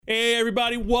Hey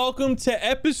everybody, welcome to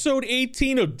episode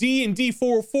 18 of D&D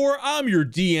 404. I'm your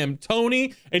DM,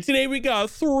 Tony, and today we got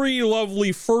three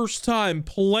lovely first-time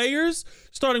players.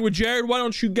 Starting with Jared, why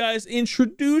don't you guys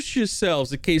introduce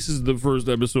yourselves in case this is the first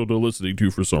episode they're listening to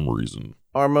for some reason.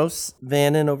 Armos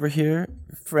Vannon over here,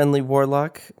 friendly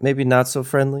warlock, maybe not so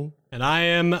friendly. And I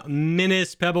am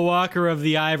Minis Pebblewalker of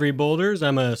the Ivory Boulders.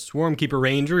 I'm a Swarmkeeper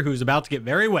Ranger who's about to get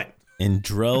very wet. And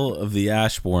Drell of the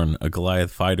Ashborn, a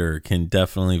Goliath fighter, can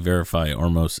definitely verify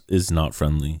Armos is not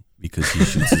friendly because he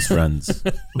shoots his friends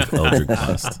with Eldritch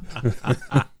Blast.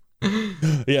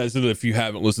 Yeah, so if you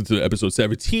haven't listened to episode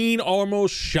 17, Armos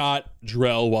shot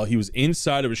Drell while he was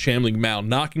inside of a shambling mound,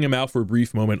 knocking him out for a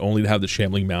brief moment, only to have the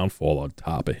shambling mound fall on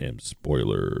top of him.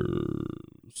 Spoilers.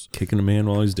 Kicking a man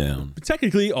while he's down.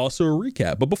 Technically, also a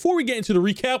recap. But before we get into the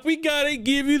recap, we gotta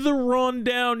give you the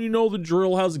rundown. You know the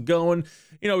drill. How's it going?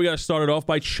 You know, we got to start it off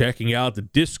by checking out the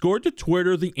Discord, the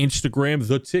Twitter, the Instagram,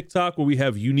 the TikTok, where we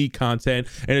have unique content,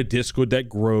 and a Discord that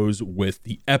grows with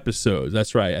the episodes.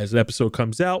 That's right. As an episode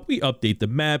comes out, we update the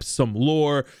maps, some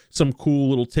lore, some cool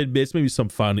little tidbits, maybe some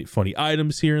funny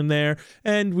items here and there.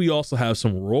 And we also have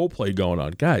some role play going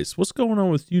on. Guys, what's going on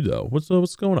with you, though? What's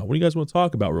going on? What do you guys want to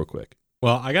talk about real quick?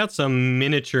 Well, I got some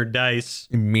miniature dice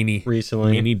Mini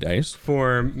dice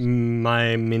for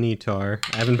my Minotaur.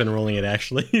 I haven't been rolling it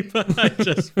actually, but I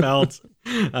just felt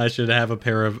I should have a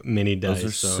pair of mini dice.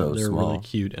 Those are so they're small. really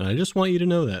cute, and I just want you to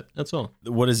know that. That's all.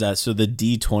 What is that? So the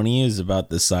D20 is about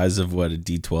the size of what, a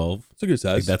D12? It's a good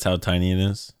size. Like that's how tiny it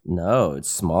is? No, it's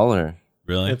smaller.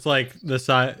 Really? It's like the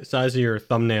size of your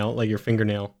thumbnail, like your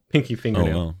fingernail, pinky Oh,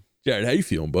 fingernail. wow. Jared, how you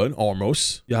feeling, bud?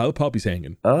 Almost. Yeah, how the puppy's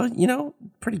hanging?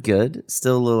 Pretty good.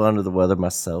 Still a little under the weather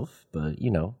myself, but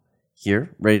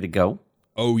here, ready to go.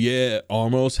 Oh yeah,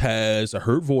 Armos has a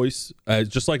hurt voice.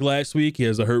 Just like last week, he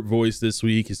has a hurt voice this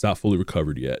week. He's not fully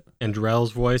recovered yet. And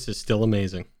Drell's voice is still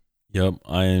amazing. Yep,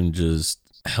 I am just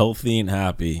healthy and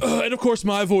happy. And of course,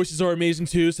 my voices are amazing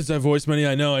too, since I voice many.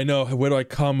 I know. Where do I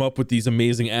come up with these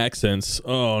amazing accents?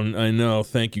 Oh, I know.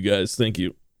 Thank you, guys. Thank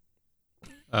you.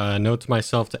 Note to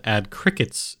myself to add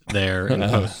crickets there in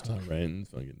post. All right.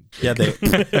 Fucking... Yeah, they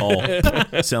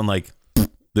all sound like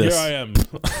this. Here I am.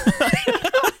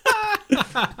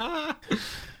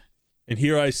 And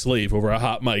here I slave over a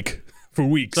hot mic for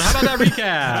weeks. So how about that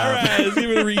recap? All right, let's give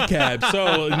it a recap.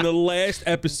 So in the last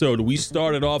episode, we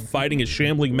started off fighting a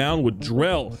shambling mound with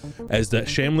Drell as the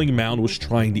shambling mound was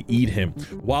trying to eat him.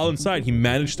 While inside, he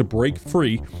managed to break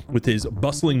free with his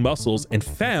bustling muscles and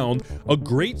found a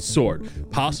great sword,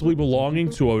 possibly belonging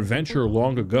to an adventurer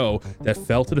long ago that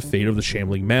fell to the fate of the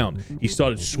shambling mound. He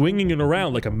started swinging it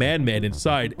around like a madman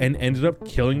inside and ended up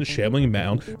killing the shambling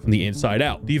mound from the inside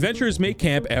out. The adventurers make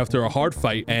camp after a hard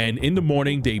fight, and in the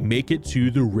morning, they make it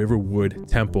to the Riverwood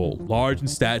Temple. Large in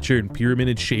stature and pyramid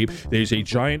in shape, there's a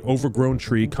giant overgrown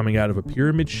tree coming out of a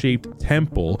pyramid-shaped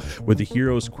temple where the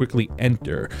heroes quickly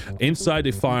enter. Inside,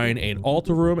 they find an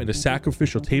altar room and a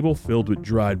sacrificial table filled with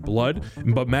dried blood,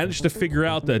 but manage to figure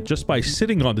out that just by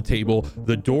sitting on the table,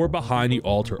 the door behind the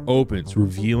altar opens,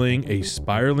 revealing a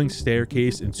spiraling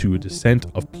staircase into a descent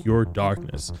of pure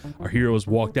darkness. Our heroes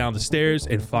walk down the stairs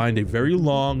and find a very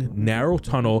long, narrow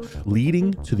tunnel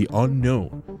leading to the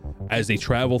unknown. As they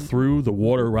travel through, the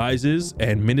water rises,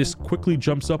 and Minis quickly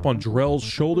jumps up on Drell's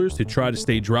shoulders to try to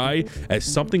stay dry as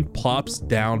something plops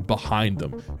down behind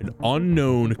them. An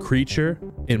unknown creature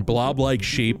in blob-like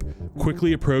shape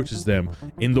quickly approaches them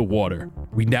in the water.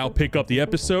 We now pick up the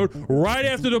episode right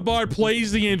after the bard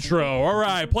plays the intro. All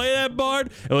right, play that, bard,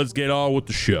 and let's get on with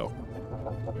the show.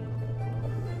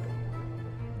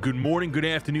 Good morning, good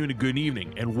afternoon, and good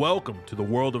evening, and welcome to the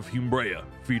world of Humbrea,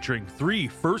 featuring three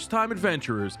first-time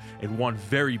adventurers and one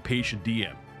very patient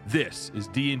DM. This is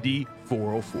D&D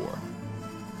 404.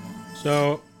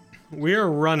 So we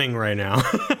are running right now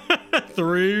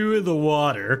through the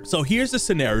water. So here's the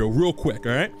scenario real quick,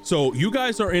 all right? So you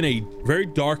guys are in a very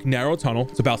dark, narrow tunnel.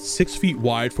 It's about 6 feet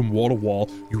wide from wall to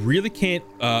wall. You really can't,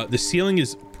 the ceiling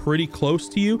is pretty close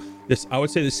to you. I would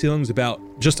say the ceiling's about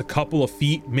just a couple of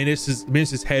feet.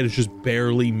 Minis's head is just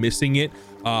barely missing it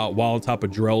while on top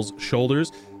of Drell's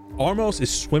shoulders. Armos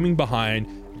is swimming behind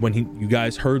when you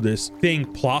guys heard this thing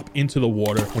plop into the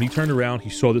water. When he turned around, he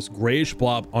saw this grayish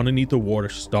blob underneath the water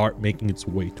start making its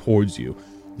way towards you.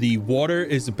 The water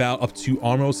is about up to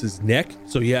Armos's neck,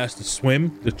 so he has to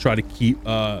swim to try to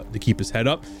keep his head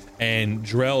up. And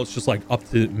Drell is just like up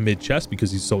to mid-chest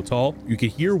because he's so tall. You can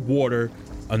hear water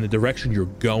on the direction you're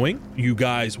going. You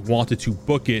guys wanted to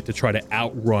book it to try to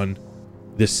outrun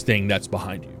this thing that's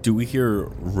behind you. Do we hear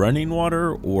running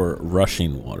water or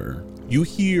rushing water? You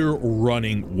hear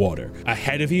running water.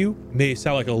 Ahead of you may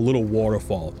sound like a little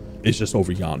waterfall. It's just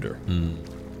over yonder.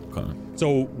 Okay.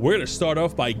 So we're gonna start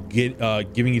off by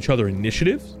giving each other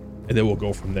initiatives, and then we'll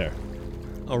go from there.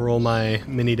 I'll roll my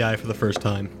mini die for the first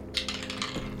time.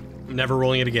 Never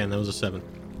rolling it again. That was a 7.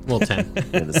 Well, 10. I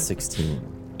got a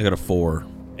 16. I got a 4.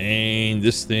 And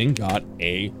this thing got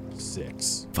a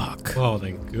 6. Fuck. Oh,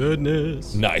 thank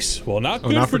goodness. Nice. Well, not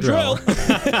good not for for Drell.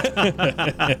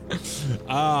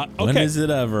 When Okay. is it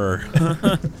ever?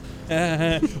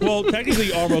 Well, technically,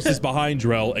 Armos is behind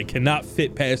Drell and cannot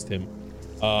fit past him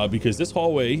because this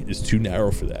hallway is too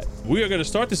narrow for that. We are going to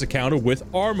start this encounter with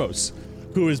Armos,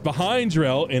 who is behind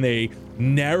Drell in a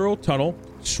narrow tunnel,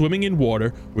 swimming in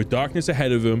water with darkness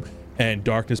ahead of him and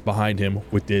darkness behind him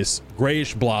with this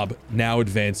grayish blob now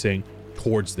advancing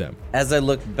towards them. As I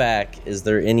look back, is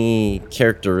there any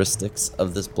characteristics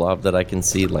of this blob that I can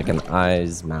see, like an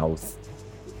eyes, mouth,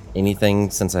 anything,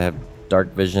 since I have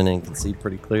dark vision and can see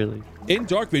pretty clearly? In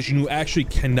dark vision, you actually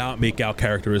cannot make out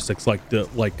characteristics like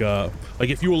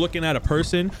if you were looking at a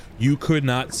person, you could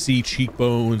not see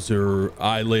cheekbones or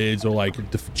eyelids or like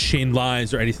the chin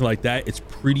lines or anything like that. It's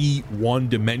pretty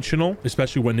one-dimensional,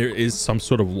 especially when there is some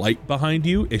sort of light behind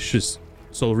you. It's just,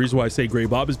 so the reason why I say gray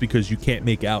blob is because you can't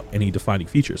make out any defining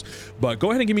features. But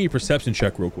go ahead and give me a perception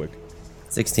check real quick.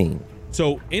 16.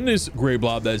 So in this gray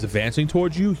blob that is advancing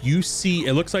towards you, you see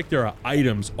it looks like there are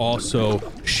items also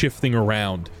shifting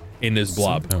around in this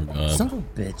blob. Oh god. Son of a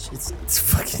bitch. It's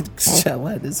fucking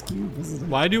gelatinous cube, isn't it?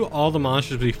 Why do all the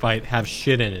monsters we fight have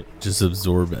shit in it? Just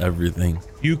absorb everything.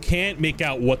 You can't make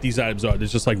out what these items are.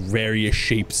 There's just like various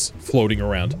shapes floating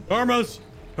around. Armos,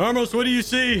 what do you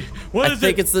see? What I is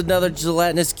think it? it's another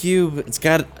gelatinous cube. It's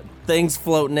got things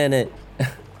floating in it.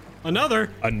 Another?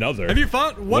 Another. Have you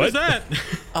fought? What is that?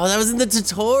 Oh, that was in the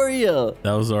tutorial.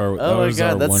 That was our Oh my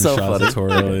God, that's so one-shot funny.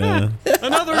 tutorial, yeah.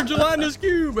 Another gelatinous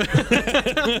cube.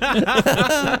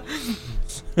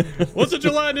 What's a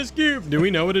gelatinous cube? Do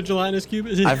we know what a gelatinous cube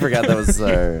is? I forgot that was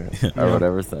our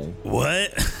whatever thing.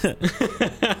 What?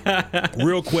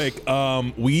 Real quick,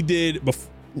 we did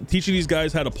teaching these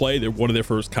guys how to play. One of their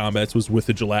first combats was with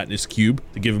the gelatinous cube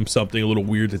to give them something a little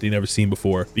weird that they never seen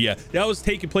before. But yeah, that was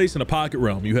taking place in a pocket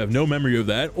realm. You have no memory of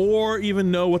that or even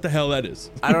know what the hell that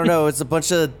is. I don't know. It's a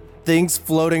bunch of things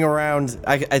floating around.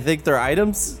 I think they're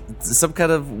items. It's some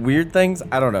kind of weird things.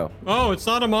 I don't know. Oh, it's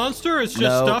not a monster? It's just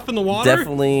No, stuff in the water?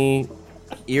 Definitely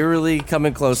eerily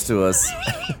coming close to us.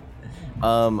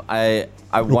 I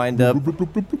wind up.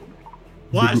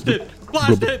 Blast it!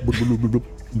 Blast it!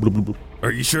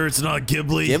 Are you sure it's not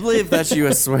Ghibli? Ghibli, if that's you,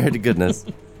 I swear to goodness.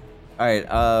 All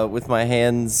right, with my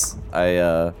hands,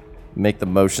 I make the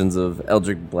motions of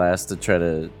Eldritch Blast to try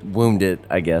to wound it,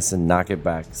 I guess, and knock it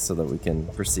back so that we can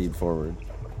proceed forward.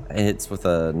 It hits with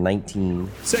a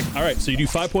 19. Sick. All right, so you do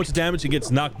 5 points of damage. It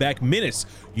gets knocked back. Minus,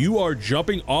 you are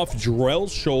jumping off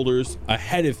Drell's shoulders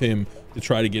ahead of him to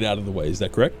try to get out of the way. Is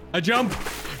that correct? I jump!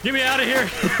 Get me out of here!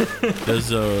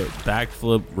 Does a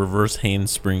backflip, reverse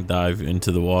handspring dive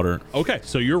into the water? Okay,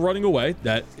 so you're running away.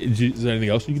 Is there anything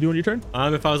else you can do on your turn?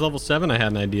 If I was level 7, I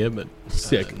had an idea, but...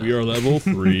 Sick. We are level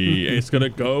 3. It's going to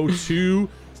go to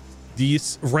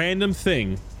this random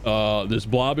thing, this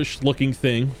blobbish looking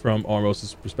thing from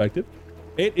Armos' perspective.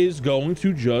 It is going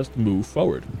to just move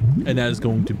forward, and that is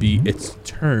going to be its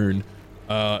turn.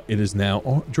 It is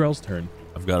now Drell's turn.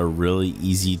 I've got a really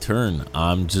easy turn.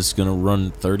 I'm just going to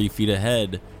run 30 feet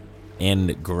ahead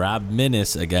and grab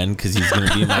Minus again because he's going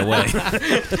to be in my way.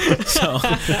 So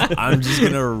I'm just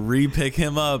going to re-pick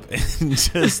him up and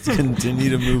just continue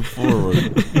to move forward.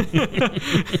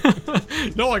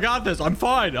 No, I got this. I'm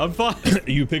fine.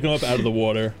 You pick him up out of the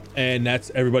water, and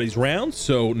that's everybody's round.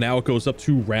 So now it goes up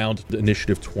to round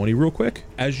initiative 20 real quick.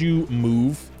 As you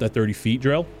move that 30 feet,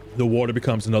 Drell, the water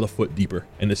becomes another foot deeper,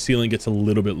 and the ceiling gets a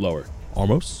little bit lower.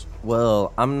 Armos?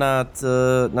 Well, I'm not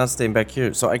staying back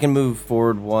here, so I can move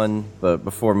forward 1. But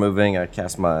before moving, I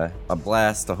cast my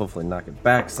blast to hopefully knock it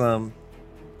back some,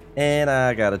 and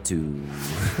I got a 2.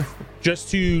 Just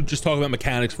to talk about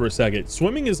mechanics for a second.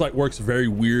 Swimming works very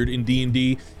weird in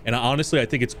D&D, and honestly, I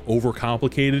think it's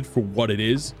overcomplicated for what it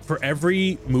is. For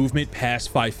every movement past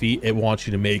 5 feet, it wants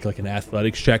you to make an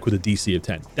athletics check with a DC of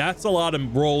 10. That's a lot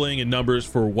of rolling and numbers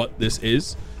for what this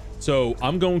is. So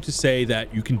I'm going to say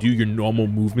that you can do your normal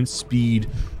movement speed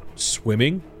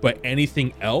swimming, but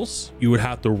anything else you would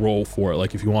have to roll for it.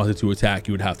 Like if you wanted to attack,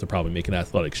 you would have to probably make an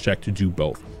athletics check to do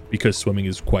both because swimming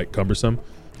is quite cumbersome.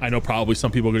 I know probably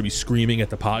some people are going to be screaming at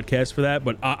the podcast for that,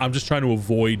 but I'm just trying to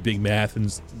avoid big math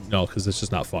and because it's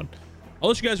just not fun.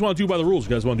 Unless you guys want to do by the rules. You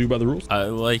guys want to do by the rules? I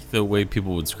like the way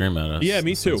people would scream at us. Yeah,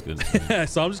 me too.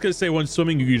 So I'm just going to say when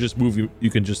swimming, you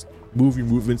can just move your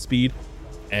movement speed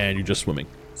and you're just swimming.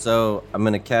 So I'm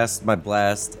gonna cast my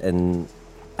blast, and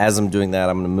as I'm doing that,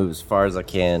 I'm gonna move as far as I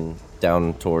can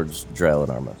down towards Drell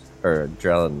and Armos, or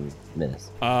Drell and Menace.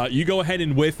 You go ahead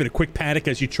and whiff in a quick panic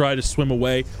as you try to swim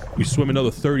away. You swim another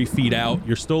 30 feet out.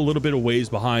 You're still a little bit of ways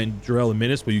behind Drell and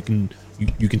Menace, but you can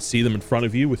see them in front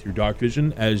of you with your dark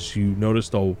vision as you notice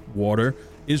the water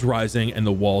is rising and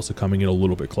the walls are coming in a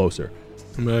little bit closer.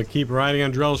 I'm gonna keep riding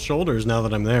on Drell's shoulders now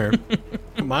that I'm there.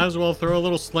 Might as well throw a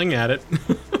little sling at it.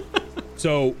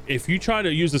 So if you try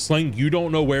to use the sling, you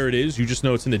don't know where it is. You just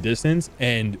know it's in the distance.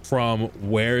 And from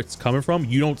where it's coming from,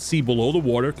 you don't see below the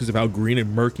water because of how green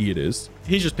and murky it is.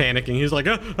 He's just panicking. He's like,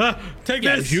 take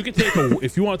this. You can take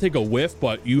if you want to take a whiff,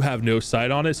 but you have no sight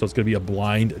on it, so it's going to be a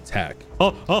blind attack.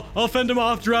 I'll fend him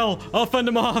off, Drell. I'll fend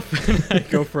him off. I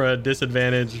go for a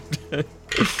disadvantage.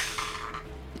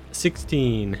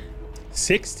 16.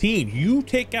 16. You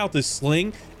take out this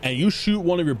sling and you shoot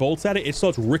one of your bolts at it. It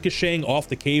starts ricocheting off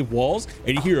the cave walls,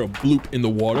 and you hear a bloop in the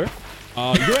water.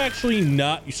 You're actually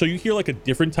not. So you hear like a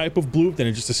different type of bloop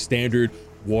than just a standard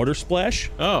water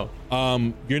splash. Oh.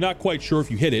 You're not quite sure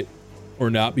if you hit it or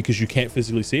not because you can't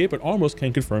physically see it, but almost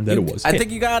can confirm that it was. I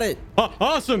think you got it.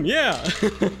 Awesome. Yeah.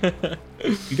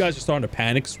 You guys are starting to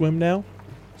panic swim now,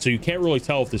 so you can't really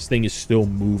tell if this thing is still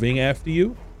moving after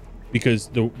you, because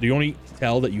the only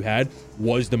tell that you had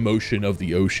was the motion of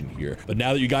the ocean here. But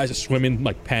now that you guys are swimming,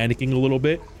 like panicking a little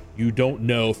bit, you don't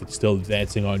know if it's still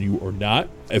advancing on you or not.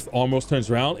 If almost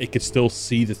turns around, it could still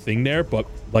see the thing there, but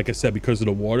like I said, because of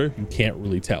the water, you can't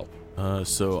really tell.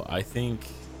 So I think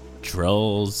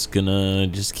Drell's gonna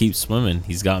just keep swimming.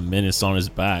 He's got Menace on his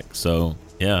back, so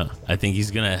yeah, I think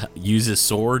he's gonna use his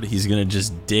sword. He's gonna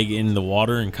just dig in the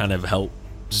water and kind of help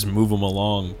just move him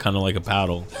along, kind of like a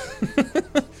paddle.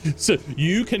 So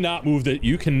you cannot move that.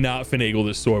 You cannot finagle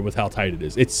this sword with how tight it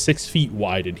is. It's 6 feet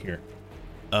wide in here.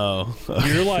 Oh,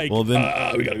 You're like, well, then,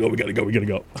 we gotta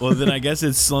go. well, then I guess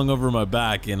it's slung over my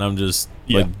back and I'm just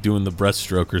like doing the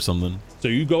breaststroke or something. So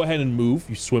you go ahead and move.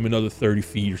 You swim another 30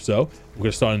 feet or so. We're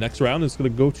gonna start the next round. It's gonna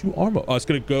go to Armo. It's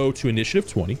gonna go to initiative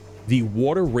 20. The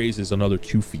water raises another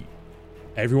 2 feet.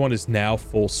 Everyone is now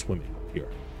full swimming here.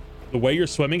 The way you're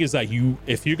swimming is that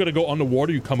if you're gonna go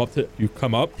underwater, you come up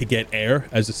to get air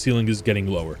as the ceiling is getting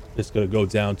lower. It's gonna go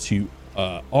down to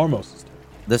Armos.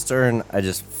 This turn, I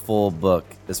just full book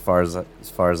as far as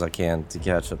I can to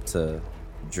catch up to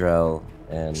Drell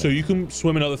and. So you can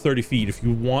swim another 30 feet. If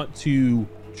you want to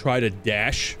try to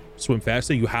dash, swim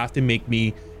faster, you have to make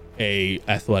me a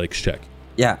athletics check.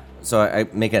 Yeah. So I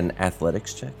make an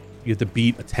athletics check. You have to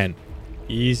beat a 10.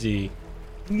 Easy.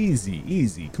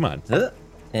 Easy. Come on.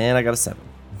 And I got a 7.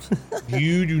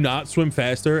 You do not swim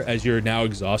faster as you're now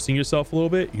exhausting yourself a little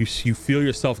bit. You feel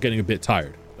yourself getting a bit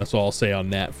tired. That's all I'll say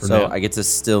on that for now. So I get to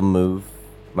still move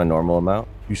my normal amount.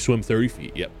 You swim 30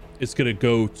 feet. Yep. It's going to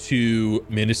go to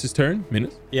Menace's turn.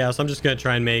 Menace. Yeah, so I'm just going to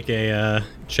try and make a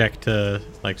check to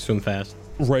like swim fast.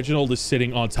 Reginald is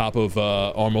sitting on top of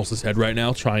Armos' head right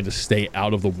now, trying to stay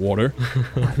out of the water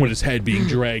with his head being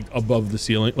dragged above the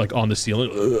ceiling, like on the ceiling.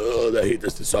 I hate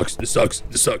this. This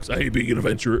sucks. I hate being an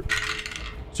adventurer.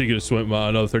 So you're going to swim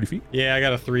another 30 feet? Yeah, I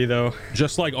got a 3 though.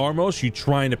 Just like Armos, you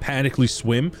trying to panically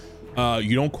swim.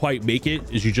 You don't quite make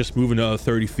it as you just move another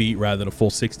 30 feet rather than a full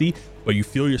 60, but you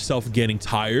feel yourself getting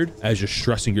tired as you're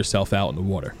stressing yourself out in the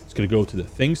water. It's going to go to the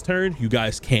thing's turn. You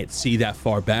guys can't see that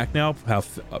far back now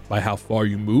by how far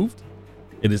you moved.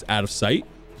 It is out of sight.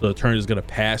 So the turn is going to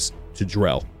pass to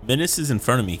Drell. Menace is in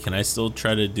front of me. Can I still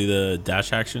try to do the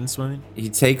dash action swimming? He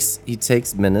takes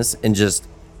Menace and just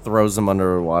throws him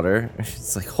underwater.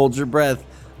 It's like, hold your breath.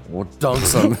 Or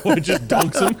dunks him. Or just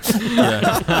dunks him.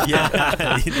 Yeah,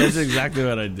 that's exactly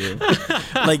what I do.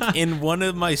 Like in one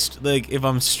of my if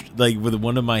I'm like with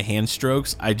one of my hand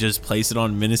strokes, I just place it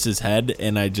on Menace's head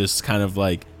and I just kind of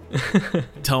like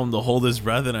tell him to hold his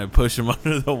breath and I push him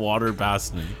under the water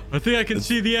past me. I think I can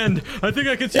see the end. I think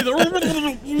I can see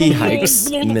the. He hikes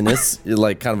Menace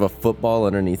like kind of a football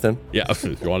underneath him. Yeah, if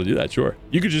you want to do that, sure.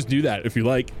 You could just do that if you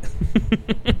like.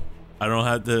 I don't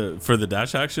have to for the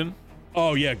dash action.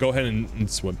 Oh yeah, go ahead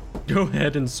and swim. Go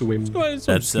ahead and swim. Go ahead and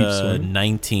swim. That's Just keep swimming.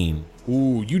 19.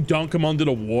 Ooh, you dunk him under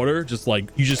the water, just like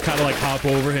you just kind of like hop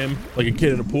over him like a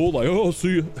kid in a pool, like, oh,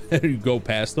 see you, and you go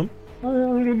past him.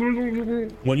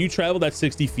 When you travel that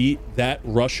 60 feet, that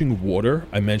rushing water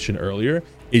I mentioned earlier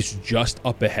is just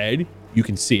up ahead. You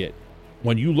can see it.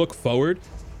 When you look forward,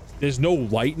 there's no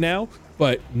light now,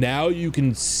 but now you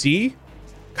can see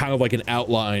kind of like an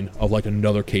outline of like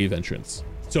another cave entrance.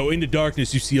 So in the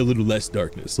darkness, you see a little less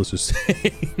darkness, let's just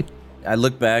say. I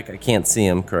look back. I can't see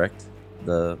him, correct?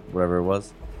 The whatever it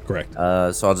was. Correct.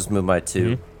 So I'll just move my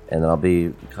 2, and then I'll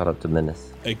be caught up to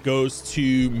Menace. It goes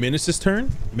to Menace's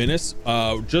turn. Menace,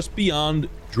 just beyond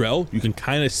Drell, you can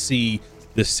kind of see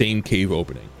the same cave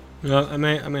opening. I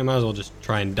might as well just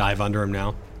try and dive under him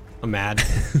now. I'm mad.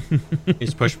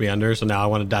 He's pushed me under, so now I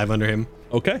want to dive under him.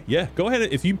 Okay, yeah, go ahead.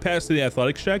 If you pass the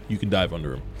athletics check, you can dive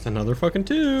under him. It's another fucking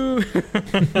 2.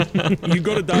 You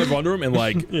go to dive under him and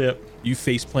like, Yep. you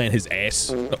face plant his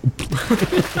ass.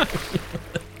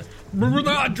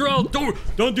 Drell,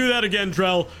 don't do that again,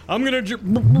 Drell. I'm gonna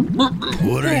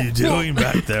What are you doing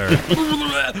back there?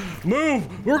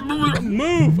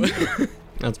 move.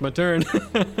 That's my turn.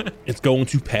 It's going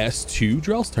to pass to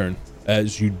Drell's turn,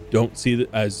 as you don't see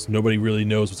as nobody really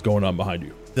knows what's going on behind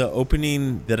you. The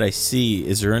opening that I see,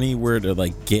 is there anywhere to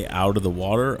like get out of the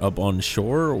water up on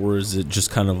shore, or is it just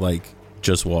kind of like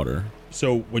just water?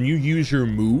 So when you use your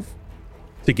move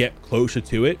to get closer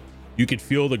to it, you could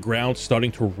feel the ground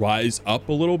starting to rise up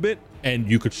a little bit, and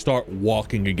you could start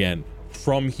walking again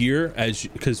from here.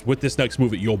 Because with this next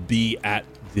move, you'll be at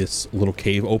this little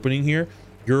cave opening here.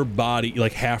 Your body,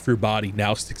 like half your body,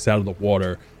 now sticks out of the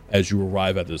water as you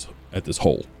arrive at this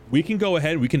hole. We can go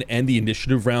ahead. We can end the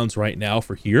initiative rounds right now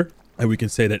for here, and we can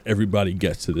say that everybody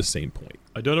gets to the same point.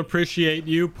 I don't appreciate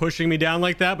you pushing me down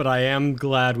like that, but I am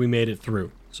glad we made it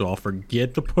through. So I'll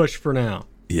forget the push for now.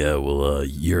 Yeah, well,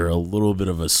 you're a little bit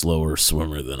of a slower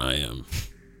swimmer than I am.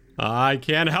 I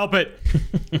can't help it.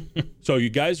 So you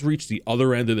guys reach the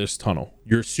other end of this tunnel.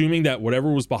 You're assuming that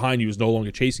whatever was behind you is no longer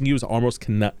chasing you, as Armos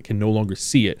can no longer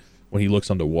see it when he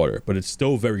looks underwater, but it's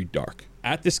still very dark.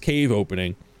 At this cave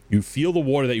opening, you feel the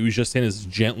water that you was just in is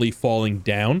gently falling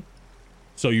down.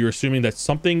 So you're assuming that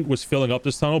something was filling up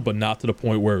this tunnel, but not to the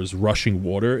point where it was rushing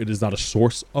water. It is not a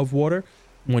source of water.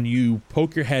 When you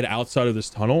poke your head outside of this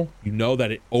tunnel, you know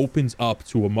that it opens up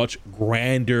to a much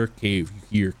grander cave. You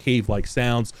hear cave-like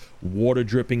sounds, water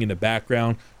dripping in the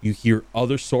background. You hear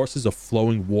other sources of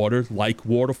flowing water like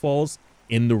waterfalls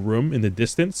in the room in the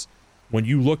distance. When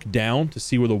you look down to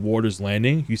see where the water's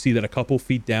landing, you see that a couple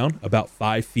feet down, about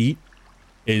 5 feet,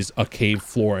 is a cave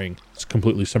flooring. It's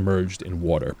completely submerged in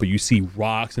water, but you see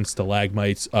rocks and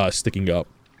stalagmites sticking up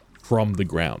from the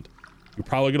ground. You're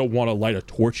probably going to want to light a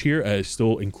torch here as it's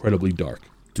still incredibly dark.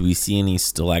 Do we see any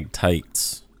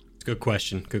stalactites? Good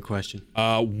question.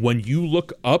 When you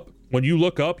look up,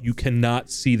 you cannot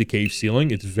see the cave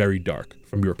ceiling. It's very dark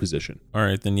from your position. All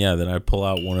right, then I pull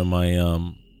out one of my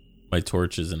my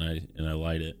torches and I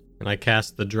light it. And I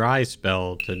cast the dry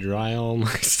spell to dry all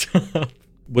my stuff.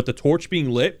 With the torch being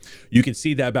lit, you can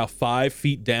see that about 5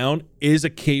 feet down is a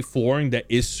cave flooring that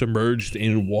is submerged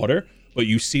in water, but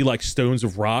you see like stones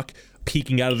of rock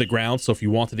peeking out of the ground. So if you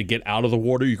wanted to get out of the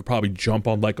water, you could probably jump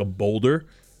on like a boulder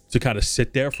to kind of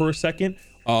sit there for a second.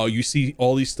 You see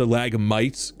all these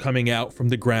stalagmites coming out from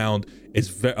the ground.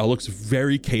 It looks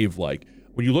very cave-like.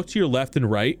 When you look to your left and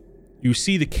right, you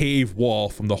see the cave wall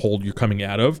from the hole you're coming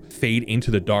out of fade into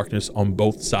the darkness on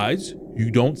both sides. You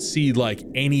don't see like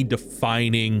any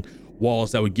defining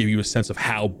walls that would give you a sense of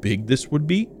how big this would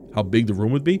be, how big the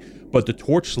room would be. But the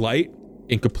torch light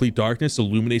in complete darkness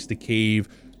illuminates the cave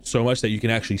so much that you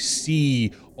can actually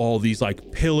see all these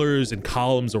like pillars and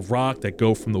columns of rock that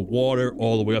go from the water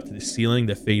all the way up to the ceiling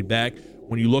that fade back.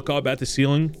 When you look up at the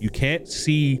ceiling, you can't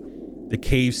see the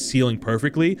cave ceiling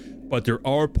perfectly, but there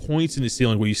are points in the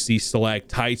ceiling where you see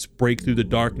stalactites break through the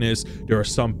darkness. There are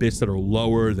some bits that are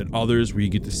lower than others where you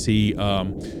get to see,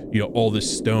 all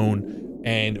this stone.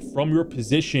 And from your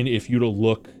position, if you were to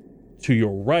look to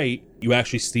your right, you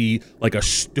actually see like a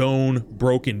stone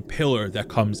broken pillar that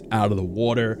comes out of the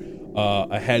water.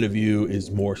 Ahead of you is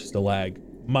more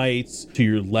stalagmites. To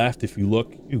your left, if you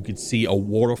look, you can see a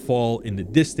waterfall in the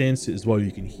distance as well.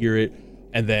 You can hear it.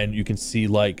 And then you can see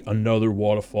like another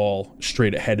waterfall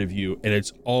straight ahead of you, and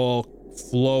it's all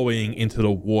flowing into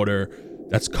the water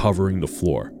that's covering the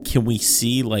floor. Can we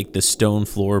see like the stone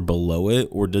floor below it,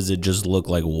 or does it just look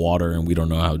like water and we don't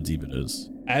know how deep it is?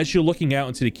 As you're looking out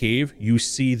into the cave, you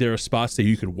see there are spots that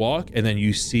you could walk, and then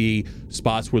you see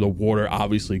spots where the water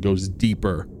obviously goes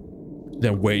deeper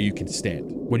than where you can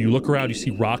stand. When you look around, you see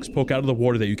rocks poke out of the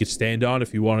water that you could stand on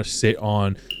if you want to sit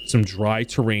on some dry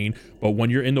terrain. But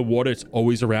when you're in the water, it's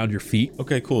always around your feet.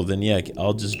 Okay, cool. Then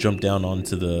I'll just jump down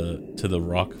onto the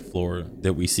rock floor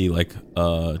that we see like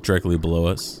directly below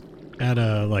us. Add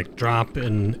a like drop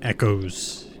and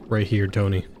echoes right here,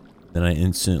 Tony. Then I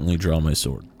instantly draw my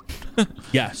sword.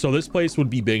 Yeah, so this place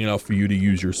would be big enough for you to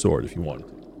use your sword if you wanted.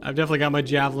 I've definitely got my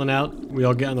javelin out. We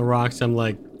all get on the rocks. I'm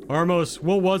like, Armos,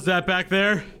 what was that back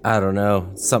there? I don't know.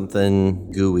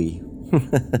 Something gooey.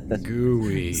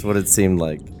 Gooey. That's what it seemed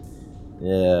like.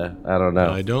 Yeah, I don't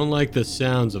know. I don't like the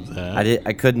sounds of that.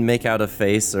 I couldn't make out a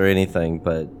face or anything,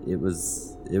 but it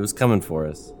was coming for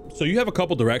us. So you have a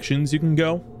couple directions you can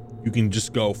go. You can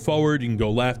just go forward, you can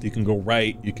go left, you can go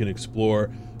right, you can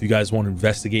explore. If you guys want to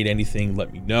investigate anything,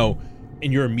 let me know.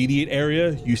 In your immediate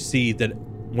area, you see that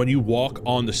when you walk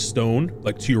on the stone,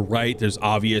 like to your right, there's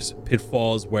obvious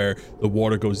pitfalls where the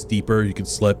water goes deeper. You can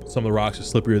slip. Some of the rocks are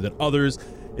slipperier than others.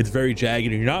 It's very jagged,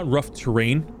 and you're not in rough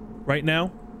terrain right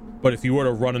now. But if you were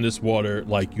to run in this water,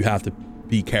 like, you have to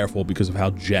be careful because of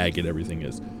how jagged everything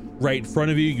is. Right in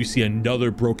front of you, you see another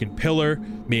broken pillar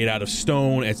made out of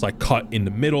stone. It's like cut in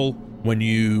the middle. When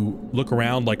you look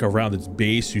around, like around its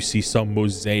base, you see some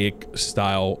mosaic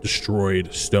style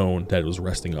destroyed stone that it was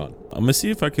resting on. I'm gonna see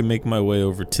if I can make my way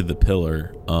over to the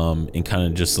pillar and kind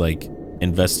of just like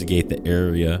investigate the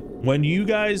area. When you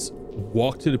guys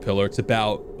walk to the pillar, it's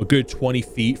about a good 20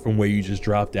 feet from where you just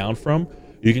dropped down from.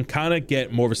 You can kind of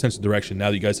get more of a sense of direction.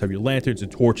 Now that you guys have your lanterns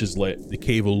and torches lit, the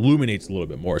cave illuminates a little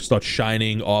bit more. It starts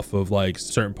shining off of like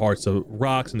certain parts of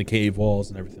rocks and the cave walls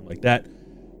and everything like that.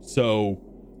 So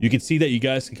you can see that you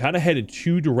guys can kind of head in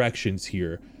two directions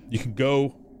here. You can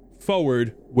go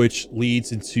forward, which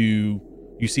leads into,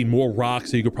 you see more rocks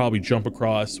that you could probably jump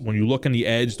across. When you look on the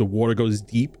edge, the water goes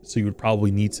deep, so you would probably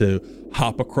need to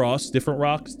hop across different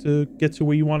rocks to get to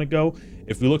where you want to go.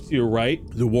 If you look to your right,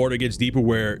 the water gets deeper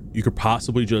where you could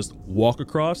possibly just walk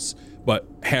across, but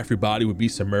half your body would be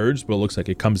submerged, but it looks like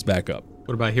it comes back up.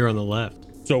 What about here on the left?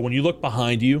 So when you look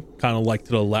behind you, kind of like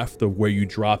to the left of where you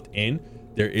dropped in,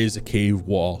 there is a cave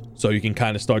wall. So you can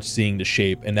kind of start seeing the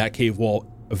shape, and that cave wall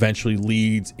eventually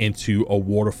leads into a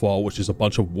waterfall, which is a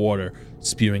bunch of water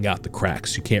spewing out the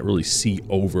cracks. You can't really see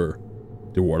over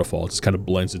the waterfall. It just kind of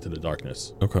blends into the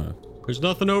darkness. Okay. There's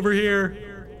nothing over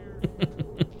here.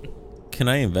 Can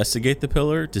I investigate the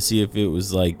pillar to see if it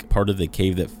was like part of the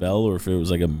cave that fell or if it was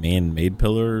like a man-made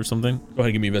pillar or something? Go ahead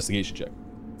and give me an investigation check.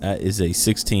 That is a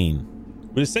 16.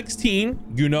 With a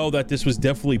 16, you know that this was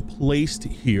definitely placed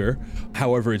here.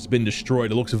 However, it's been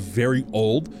destroyed. It looks very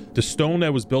old. The stone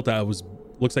that was built out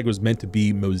looks like it was meant to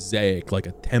be mosaic, like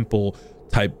a temple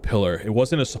type pillar. It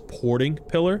wasn't a supporting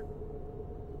pillar,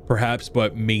 perhaps,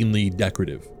 but mainly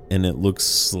decorative. And it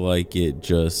looks like it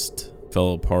just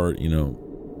fell apart,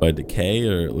 by decay,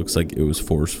 or it looks like it was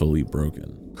forcefully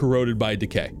broken. Corroded by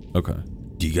decay. Okay.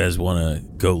 Do you guys want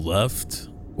to go left,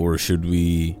 or should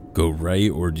we go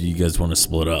right, or do you guys want to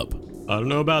split up? I don't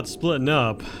know about splitting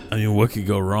up. I mean, what could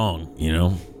go wrong, You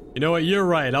know what? You're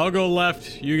right. I'll go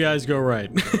left. You guys go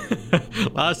right.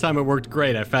 Last time it worked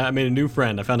great. I made a new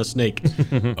friend. I found a snake.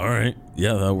 All right.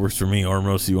 Yeah, that works for me.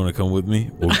 Armos, you want to come with me?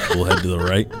 We'll head to the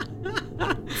right.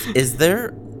 Is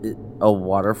there a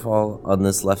waterfall on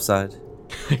this left side?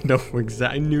 I know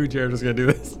exactly. I knew Jared was going to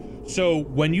do this. So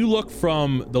when you look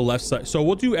from the left side, so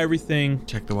we'll do everything.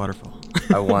 Check the waterfall.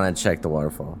 I want to check the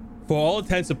waterfall. For all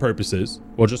intents and purposes,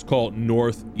 we'll just call it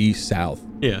north, east, south.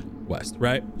 Yeah. West,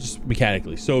 right? Just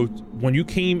mechanically. So when you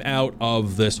came out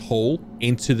of this hole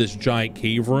into this giant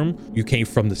cave room, you came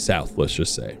from the south, let's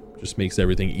just say. Just makes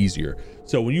everything easier.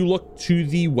 So when you look to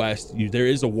the west, there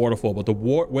is a waterfall, but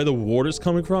where the water's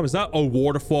coming from is not a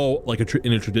waterfall like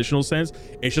in a traditional sense.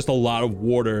 It's just a lot of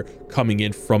water coming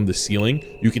in from the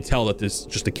ceiling. You can tell that there's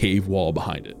just a cave wall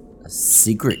behind it. A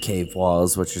secret cave wall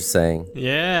is what you're saying.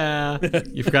 Yeah.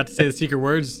 You forgot to say the secret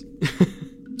words.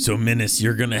 So, Menace,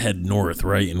 you're going to head north,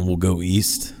 right? And we'll go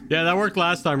east? Yeah, that worked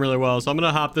last time really well. So I'm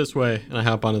going to hop this way, and I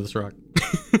hop onto this rock.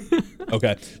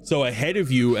 Okay. So ahead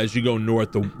of you, as you go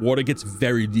north, the water gets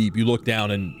very deep. You look down,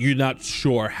 and you're not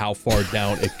sure how far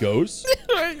down it goes.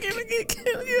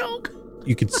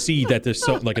 You can see that there's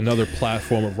like another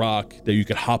platform of rock that you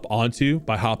could hop onto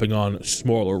by hopping on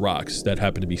smaller rocks that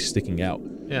happen to be sticking out.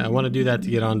 Yeah, I want to do that to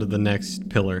get onto the next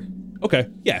pillar. Okay,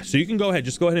 yeah, so you can go ahead.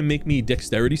 Just go ahead and make me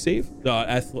dexterity save.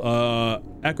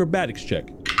 Acrobatics check.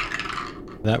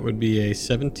 That would be a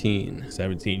 17.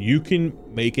 17. You can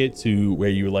make it to where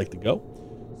you would like to go.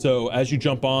 So as you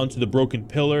jump onto the broken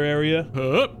pillar area,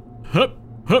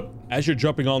 as you're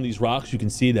jumping on these rocks, you can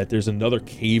see that there's another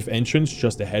cave entrance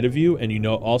just ahead of you, and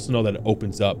also know that it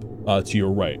opens up to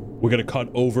your right. We're gonna cut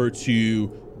over to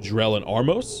Drell and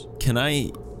Armos. Can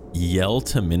I yell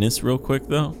to Menace real quick,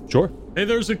 though? Sure. Hey,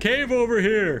 there's a cave over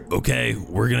here. Okay,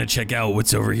 we're gonna check out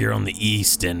what's over here on the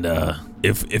east, and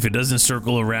if it doesn't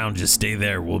circle around, just stay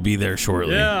there. We'll be there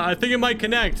shortly. Yeah, I think it might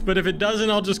connect, but if it doesn't,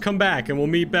 I'll just come back and we'll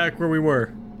meet back where we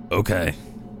were. Okay.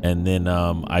 And then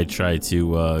I try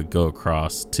to go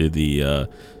across to the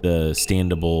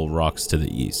standable rocks to the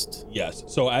east. Yes.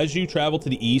 So as you travel to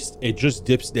the east, it just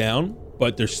dips down,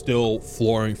 but there's still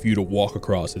flooring for you to walk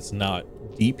across. It's not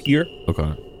deep here.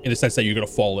 Okay. In the sense that you're gonna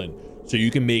fall in. So you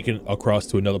can make it across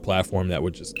to another platform that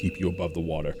would just keep you above the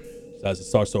water. So as it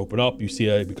starts to open up, you see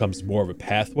that it becomes more of a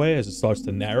pathway. As it starts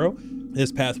to narrow,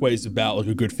 This pathway is about like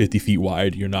a good 50 feet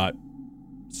wide. You're not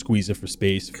squeezing for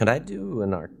space. Could I do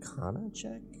an Arcana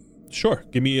check? Sure.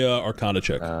 Give me a Arcana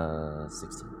check.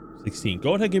 16. 16.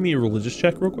 Go ahead and give me a religious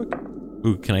check real quick.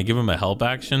 Ooh, can I give him a help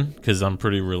action? Because I'm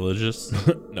pretty religious.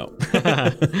 No.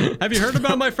 Have you heard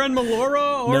about my friend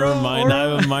Melora? Never mind. I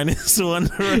have a -1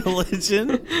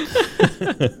 religion.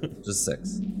 Just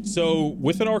 6. So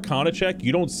with an Arcana check,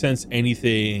 you don't sense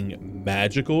anything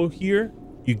magical here.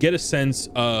 You get a sense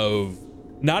of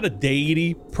not a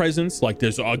deity presence, like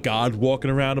there's a god walking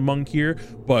around among here,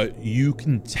 but you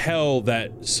can tell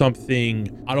that something,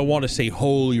 I don't want to say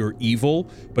holy or evil,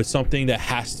 but something that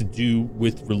has to do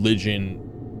with religion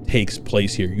takes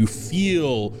place here. You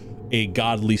feel a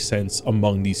godly sense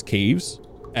among these caves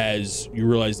as you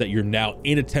realize that you're now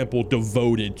in a temple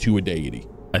devoted to a deity.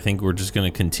 I think we're just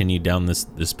gonna continue down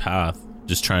this path,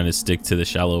 just trying to stick to the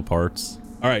shallow parts.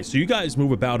 All right, so you guys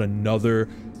move about another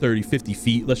 30, 50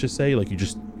 feet, let's just say. Like you're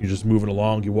just moving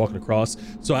along, you're walking across.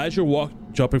 So as you're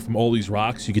jumping from all these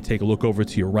rocks, you could take a look over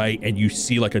to your right and you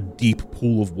see like a deep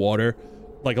pool of water.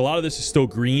 Like a lot of this is still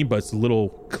green, but it's a little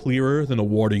clearer than the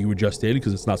water you were just in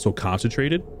because it's not so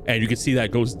concentrated. And you can see that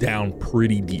it goes down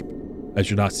pretty deep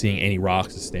as you're not seeing any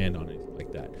rocks to stand on, anything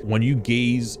like that. When you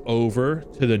gaze over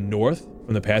to the north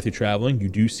from the path you're traveling, you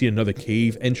do see another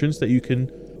cave entrance that you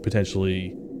can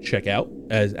potentially check out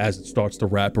as it starts to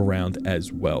wrap around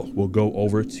as well. We'll go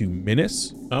over to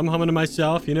Minas. I'm humming to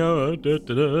myself, you know.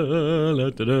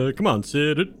 Come on,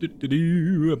 Sid. And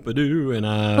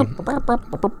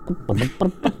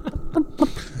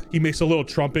He makes a little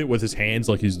trumpet with his hands,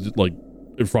 like he's like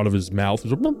in front of his mouth.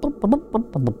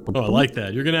 oh, I like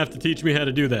that. You're gonna have to teach me how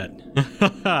to do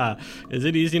that. Is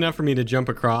it easy enough for me to jump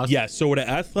across? Yeah, so with an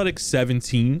athletic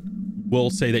 17, we'll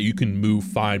say that you can move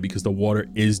fine because the water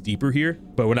is deeper here,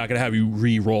 but we're not gonna have you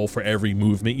re-roll for every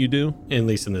movement you do. At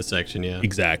least in this section, yeah.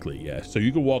 Exactly, yeah. So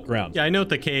you can walk around. Yeah, I note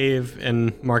the cave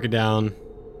and mark it down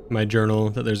in my journal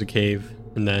that there's a cave,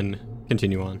 and then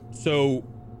continue on. So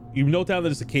you note down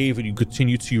that it's a cave and you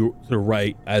continue to the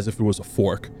right as if it was a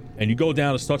fork. And you go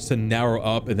down, it starts to narrow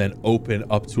up and then open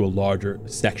up to a larger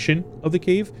section of the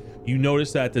cave. You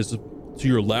notice that there's to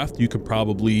your left, you can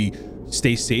probably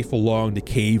stay safe along the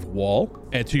cave wall.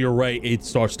 And to your right, it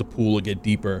starts to pool and get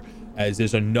deeper as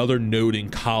there's another noting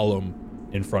column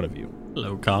in front of you.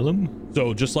 Hello, column.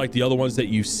 So just like the other ones that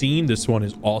you've seen, this one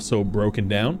is also broken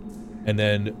down. And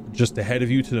then just ahead of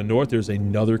you to the north, there's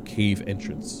another cave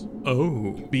entrance.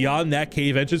 Oh. Beyond that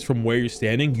cave entrance from where you're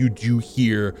standing, you do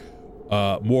hear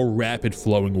more rapid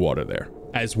flowing water there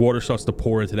as water starts to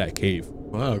pour into that cave.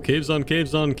 Wow, caves on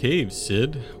caves on caves,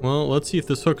 Sid. Well, let's see if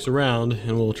this hooks around,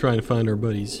 and we'll try and find our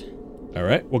buddies. All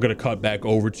right, we're going to cut back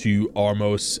over to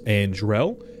Armos and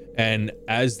Drell. And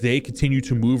as they continue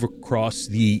to move across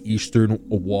the eastern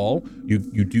wall, you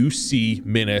do see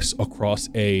Minas across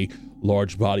a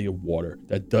large body of water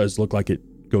that does look like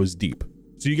it goes deep.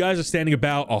 So you guys are standing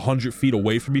about 100 feet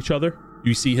away from each other.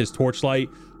 You see his torchlight.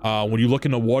 When you look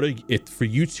in the water, for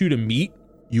you two to meet,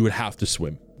 you would have to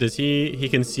swim. Does he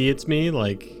can see it's me,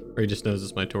 like, or he just knows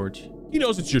it's my torch? He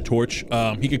knows it's your torch.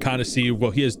 He can kind of see, well,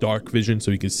 he has dark vision,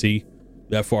 so he can see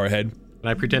that far ahead. Can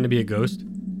I pretend to be a ghost?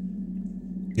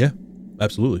 Yeah,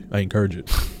 absolutely. I encourage it.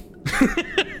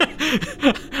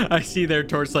 I see their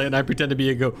torchlight and I pretend to be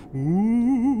a ghost.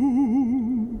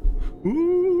 Ooh.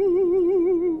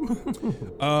 Ooh.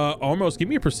 Armos, give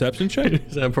me a perception check.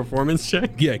 Is that a performance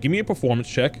check? Yeah, give me a performance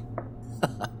check.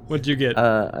 What'd you get?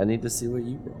 I need to see what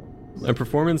you roll. My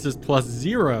performance is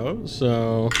 +0,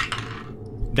 so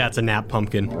that's a nat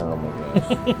pumpkin. Oh my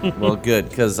gosh. Well, good,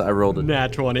 because I rolled a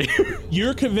Nat 20.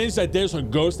 You're convinced that there's a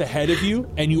ghost ahead of you,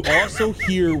 and you also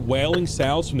hear wailing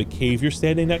sounds from the cave you're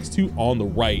standing next to on the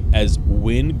right as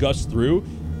wind gusts through,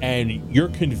 and you're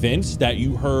convinced that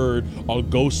you heard a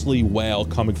ghostly wail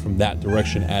coming from that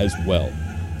direction as well.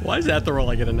 Why is that the roll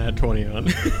I get a nat 20 on?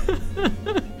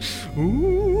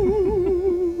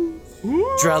 Ooh.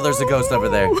 Ooh. Drow, there's a ghost over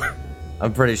there.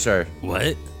 I'm pretty sure.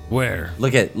 What? Where?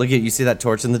 Look at, you see that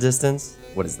torch in the distance?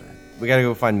 What is that? We gotta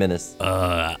go find Minas.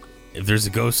 If there's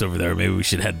a ghost over there, maybe we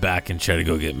should head back and try to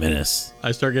go get Minas.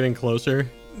 I start getting closer.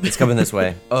 It's coming this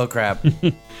way. Oh crap.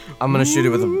 I'm gonna shoot it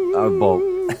with a bolt.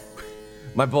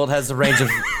 My bolt has a range of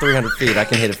 300 feet. I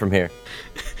can hit it from here.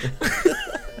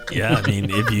 Yeah, I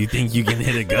mean, if you think you can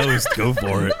hit a ghost, go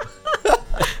for it.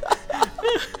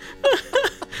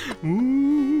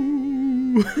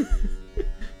 Ooh.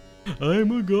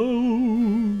 I'm a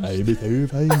ghost.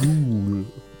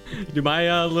 Do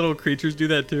my little creatures do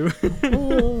that too?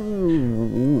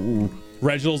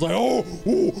 Reginald's like, oh,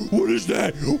 what is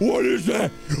that? What is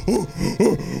that?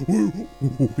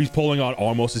 He's pulling on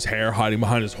Armos's hair, hiding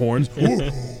behind his horns.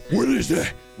 What is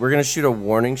that? We're gonna shoot a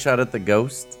warning shot at the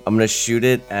ghost. I'm gonna shoot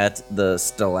it at the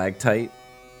stalactite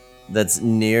that's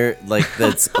near, like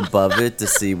that's above it, to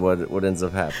see what ends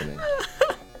up happening.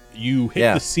 You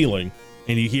hit the ceiling,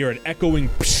 and you hear an echoing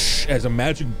psh as a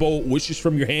magic bolt whishes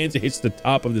from your hands. It hits the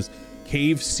top of this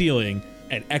cave ceiling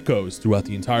and echoes throughout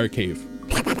the entire cave.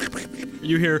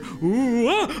 You hear, ooh,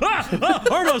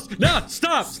 Armos, no,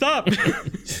 stop.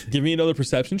 Give me another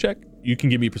perception check. You can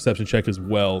give me a perception check as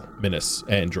well, Minas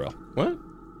and Drell. What?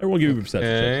 Everyone give me a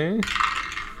perception check.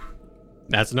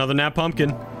 That's another nap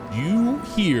pumpkin. You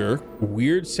hear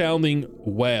weird sounding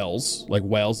wails, like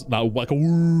whales, not like a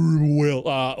whale,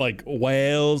 like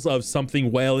wails of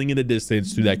something wailing in the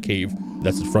distance through that cave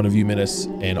that's in front of you, Minas,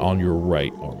 and on your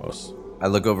right, Armos. I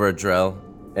look over at Drell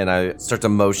and I start to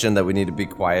motion that we need to be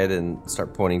quiet and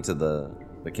start pointing to the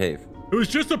cave. It was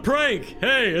just a prank.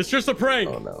 Hey, it's just a prank.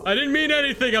 Oh, no. I didn't mean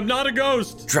anything. I'm not a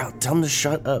ghost. Drell, tell him to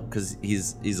shut up, because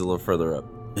he's a little further up.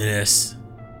 Minas,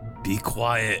 be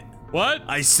quiet. What?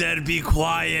 I said be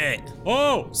quiet.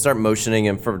 Oh, Start motioning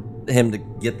him for him to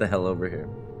get the hell over here.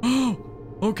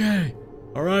 okay.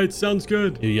 All right, sounds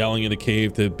good. You're yelling in the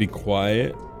cave to be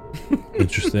quiet.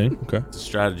 Interesting. Okay. It's a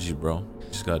strategy, bro.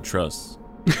 Just gotta trust.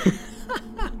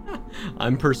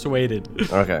 I'm persuaded.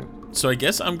 Okay. So I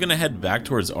guess I'm gonna head back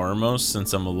towards Armos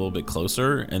since I'm a little bit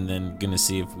closer, and then gonna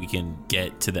see if we can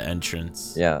get to the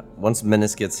entrance. Yeah, once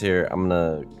Menace gets here, I'm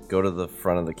gonna go to the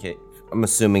front of the cave. I'm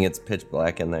assuming it's pitch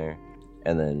black in there,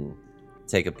 and then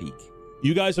take a peek.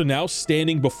 You guys are now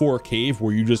standing before a cave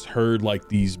where you just heard like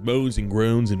these moans and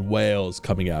groans and wails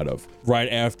coming out of. Right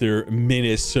after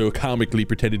Minas so comically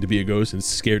pretended to be a ghost and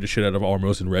scared the shit out of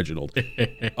Armos and Reginald.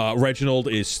 Reginald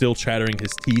is still chattering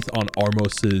his teeth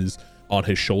on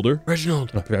his shoulder. Reginald,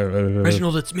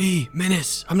 it's me,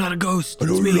 Menace. I'm not a ghost. I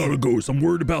know It's you're me. not a ghost. I'm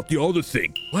worried about the other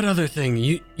thing. What other thing?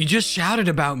 You just shouted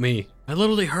about me. I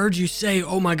literally heard you say,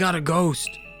 "Oh my god, a ghost."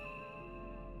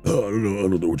 I don't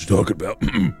know what you're talking about.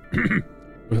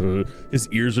 His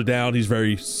ears are down. He's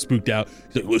very spooked out.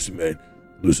 He's like, listen, man,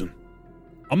 listen.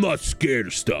 I'm not scared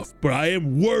of stuff, but I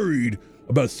am worried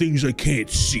about things I can't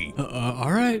see.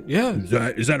 All right, yeah.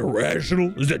 Is that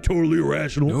irrational? Is that totally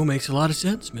irrational? No, makes a lot of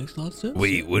sense.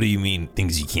 Wait, what do you mean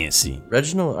things you can't see?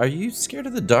 Reginald, are you scared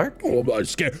of the dark? Oh, I'm not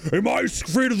scared. Am I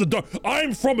afraid of the dark?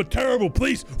 I'm from a terrible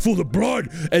place full of blood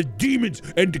and demons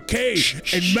and decay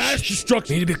and mass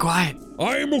destruction. Need to be quiet.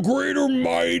 I am a greater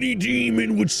mighty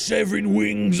demon with 7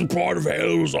 wings, a part of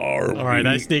hell's army. All right,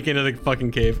 I sneak into the fucking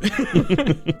cave.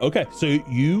 Okay, so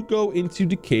you go into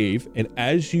the cave, and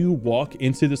as you walk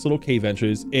into this little cave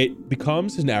entrance, it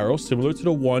becomes narrow, similar to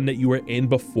the one that you were in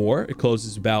before. It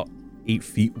closes about 8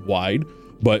 feet wide,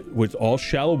 but with all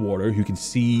shallow water, you can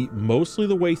see mostly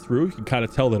the way through. You can kind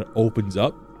of tell that it opens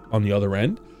up on the other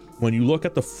end. When you look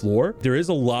at the floor, there is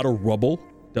a lot of rubble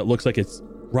that looks like it's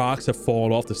rocks have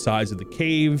fallen off the sides of the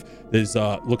cave. There's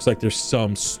looks like there's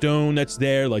some stone that's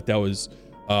there, like that was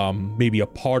maybe a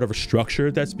part of a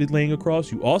structure that's been laying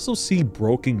across. You also see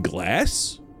broken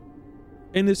glass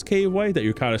in this caveway that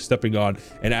you're kind of stepping on,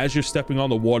 and as you're stepping on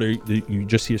the water, you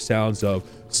just hear sounds of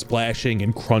splashing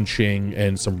and crunching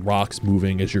and some rocks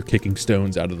moving as you're kicking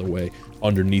stones out of the way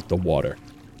underneath the water.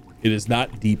 It is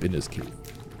not deep in this cave.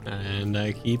 And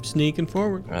I keep sneaking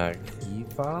forward. I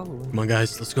keep following. Come on,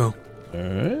 guys, let's go. All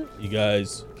right, you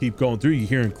guys keep going through. You're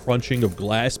hearing crunching of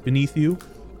glass beneath you.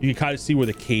 You can kind of see where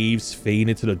the caves fade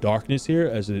into the darkness here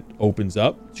as it opens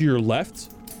up. To your left,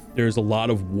 there's a lot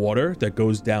of water that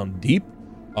goes down deep.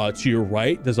 To your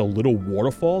right, there's a little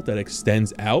waterfall that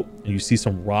extends out, and you see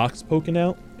some rocks poking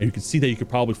out, and you can see that you could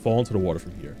probably fall into the water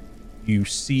from here. You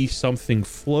see something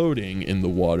floating in the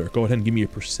water. Go ahead and give me a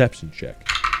perception check.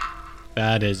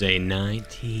 That is a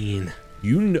 19.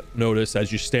 You notice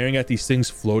as you're staring at these things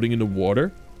floating in the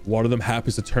water, one of them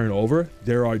happens to turn over.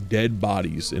 There are dead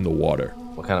bodies in the water.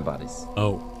 What kind of bodies?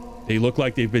 Oh, They look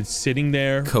like they've been sitting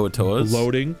there, Koatoas?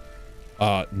 floating.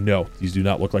 No, these do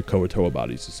not look like Koatoa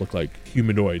bodies. These look like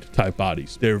humanoid type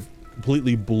bodies. They're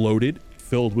completely bloated,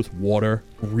 filled with water,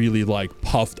 really like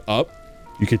puffed up.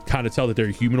 You could kind of tell that they're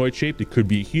humanoid shaped. They could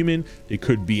be human. They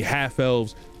could be half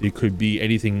elves. They could be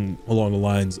anything along the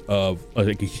lines of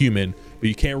like a human, but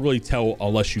you can't really tell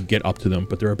unless you get up to them.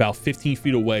 But they're about 15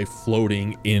 feet away,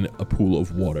 floating in a pool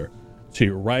of water. To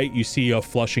your right, you see a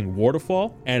flushing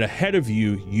waterfall, and ahead of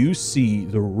you, you see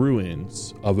the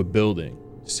ruins of a building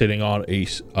sitting on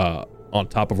on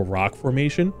top of a rock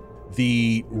formation.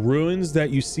 The ruins that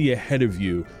you see ahead of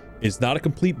you is not a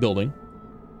complete building.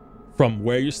 From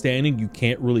where you're standing, you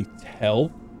can't really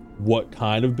tell what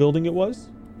kind of building it was.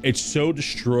 It's so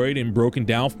destroyed and broken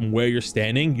down from where you're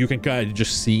standing, you can kind of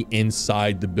just see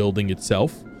inside the building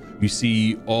itself. You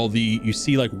see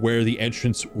like where the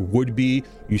entrance would be.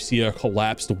 You see a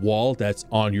collapsed wall that's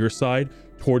on your side.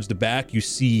 Towards the back, you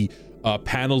see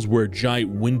panels where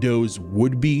giant windows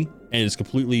would be, and it's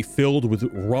completely filled with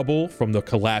rubble from the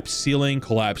collapsed ceiling,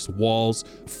 collapsed walls,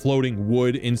 floating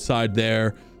wood inside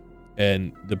there,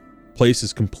 and the place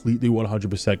is completely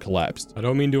 100% collapsed. I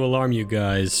don't mean to alarm you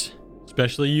guys,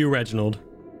 especially you, Reginald.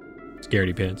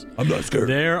 Scaredy pants. I'm not scared.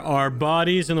 There are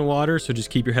bodies in the water, so just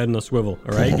keep your head on a swivel,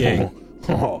 all right, gang?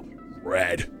 Oh,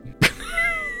 red.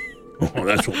 Oh,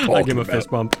 that's what I give him a about. fist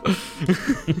bump.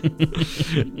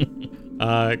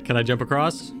 Can I jump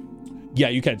across? Yeah,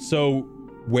 you can. So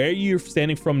where you're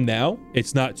standing from now,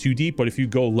 it's not too deep, but if you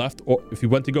go left, or if you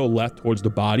went to go left towards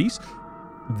the bodies,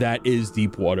 that is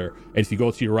deep water. And if you go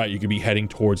to your right, you could be heading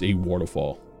towards a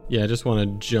waterfall. Yeah, I just want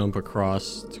to jump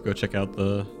across to go check out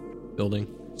the building.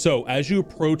 So as you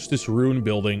approach this ruined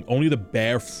building, only the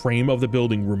bare frame of the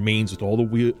building remains with all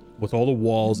the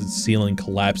walls and ceiling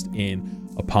collapsed in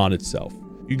upon itself.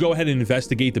 You go ahead and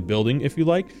investigate the building if you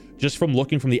like. Just from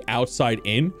looking from the outside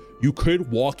in, you could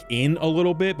walk in a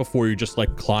little bit before you're just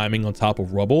like climbing on top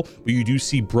of rubble, but you do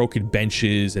see broken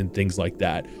benches and things like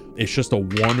that. It's just a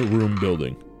one-room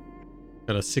building.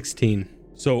 Got a 16.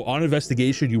 So on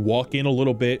investigation, you walk in a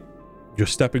little bit. You're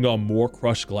stepping on more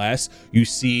crushed glass. You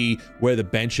see where the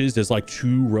benches, there's like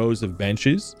 2 rows of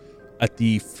benches at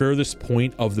the furthest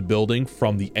point of the building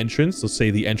from the entrance. Let's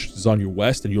say the entrance is on your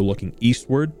west and you're looking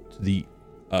eastward to the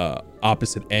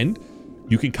opposite end.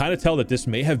 You can kind of tell that this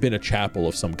may have been a chapel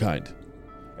of some kind.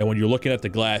 And when you're looking at the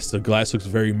glass looks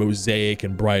very mosaic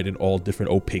and bright in all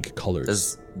different opaque colors.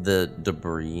 Does the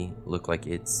debris look like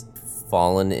it's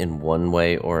fallen in one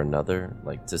way or another?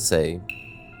 Like to say,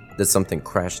 did something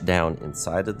crash down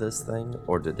inside of this thing,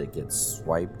 or did it get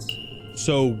swiped?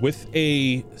 So with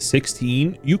a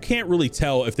 16, you can't really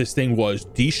tell if this thing was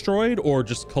destroyed or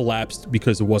just collapsed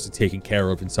because it wasn't taken care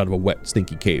of inside of a wet,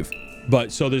 stinky cave.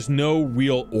 But so there's no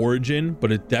real origin,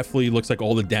 but it definitely looks like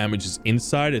all the damage is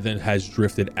inside and then has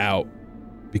drifted out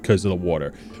because of the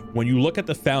water. When you look at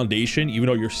the foundation, even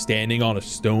though you're standing on a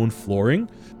stone flooring,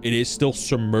 it is still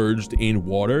submerged in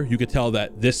water. You could tell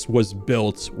that this was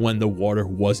built when the water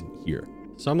wasn't here.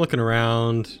 So I'm looking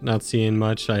around, not seeing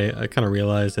much. I kind of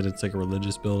realize that it's like a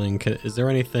religious building. Is there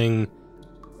anything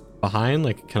behind?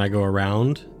 Like, can I go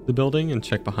around the building and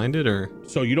check behind it, or?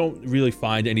 So you don't really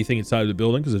find anything inside of the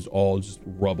building because it's all just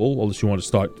rubble, unless you want to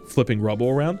start flipping rubble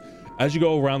around. As you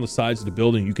go around the sides of the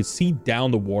building, you can see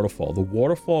down the waterfall. The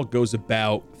waterfall goes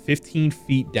about 15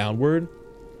 feet downward,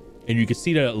 and you can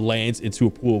see that it lands into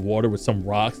a pool of water with some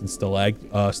rocks and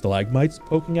stalagmites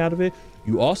poking out of it.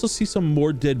 You also see some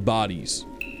more dead bodies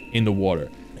in the water.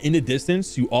 In the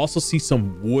distance, you also see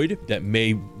some wood that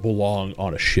may belong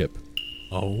on a ship.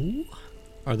 Oh?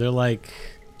 Are there like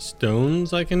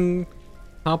stones I can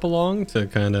hop along to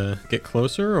kind of get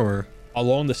closer, or?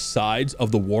 Along the sides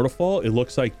of the waterfall, it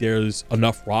looks like there's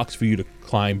enough rocks for you to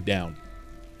climb down.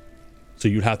 So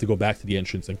you'd have to go back to the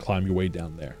entrance and climb your way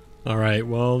down there. All right,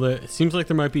 well, it seems like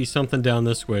there might be something down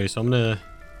this way, so I'm going to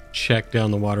check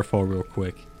down the waterfall real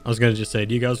quick. I was going to just say,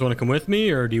 do you guys want to come with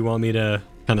me, or do you want me to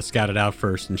kind of scout it out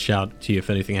first and shout to you if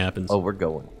anything happens? Oh, we're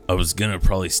going. I was gonna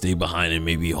probably stay behind and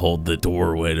maybe hold the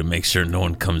doorway to make sure no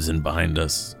one comes in behind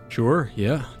us. Sure,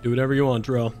 yeah. Do whatever you want,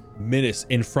 Drell. Minus,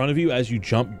 in front of you as you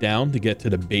jump down to get to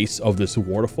the base of this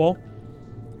waterfall,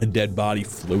 a dead body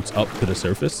floats up to the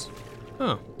surface.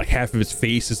 Oh. Like half of its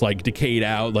face is like decayed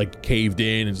out, like caved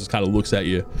in, and just kind of looks at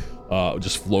you,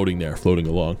 just floating there, floating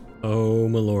along. Oh,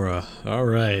 Melora. All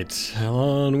right,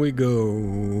 on we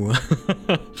go.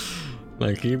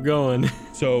 I keep going.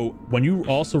 So when you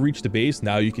also reach the base,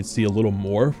 now you can see a little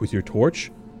more with your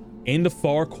torch. In the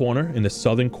far corner, in the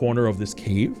southern corner of this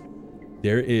cave,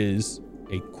 there is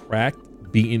a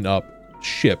cracked, beaten up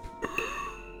ship.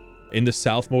 In the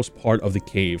southmost part of the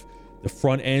cave, the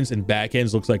front ends and back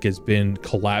ends looks like it's been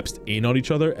collapsed in on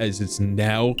each other as it's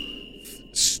now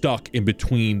stuck in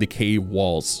between the cave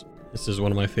walls. This is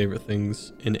one of my favorite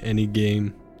things in any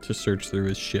game to search through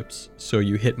is ships. So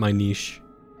you hit my niche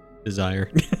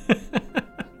desire.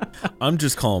 I'm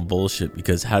just calling bullshit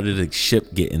because how did a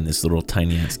ship get in this little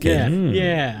tiny ass cave?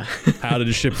 Yeah. How did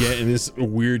the ship get in this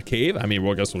weird cave? I mean,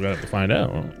 well, I guess we're gonna have to find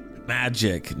out.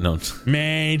 Magic. No.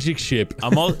 Magic ship.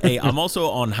 I'm also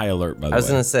on high alert, by the way. I was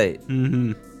gonna say,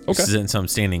 Okay. Since I'm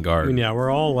standing guard. I mean, yeah, we're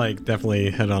all like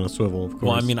definitely head on a swivel, of course.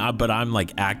 Well, I mean, but I'm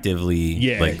like actively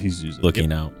he's using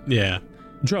looking out. Yeah,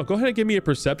 Joe, go ahead and give me a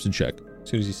perception check. as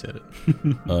soon as you said it.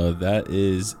 That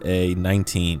is a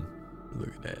 19. Look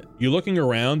at that. You're looking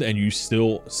around and you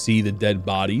still see the dead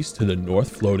bodies to the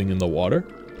north floating in the water.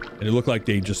 And it looked like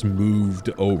they just moved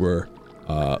over,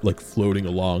 like floating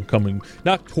along, coming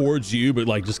not towards you, but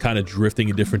like just kind of drifting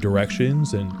in different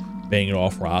directions and banging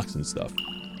off rocks and stuff.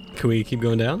 Can we keep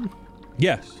going down?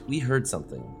 Yes. We heard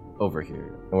something over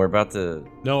here, and we're about to.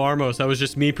 No, Armos, that was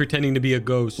just me pretending to be a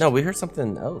ghost. No, we heard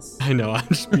something else. I know, I'm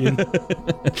just being...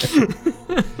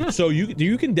 So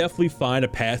you can definitely find a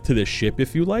path to the ship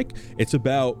if you like. It's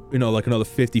about, like another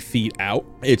 50 feet out.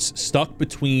 It's stuck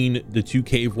between the two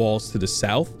cave walls to the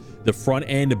south. The front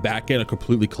end and back end are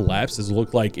completely collapsed. It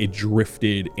looked like it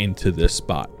drifted into this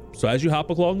spot. So as you hop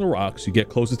along the rocks, you get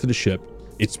closer to the ship.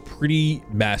 It's pretty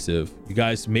massive. You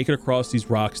guys make it across these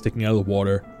rocks sticking out of the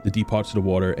water, the deep parts of the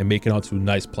water, and make it onto a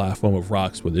nice platform of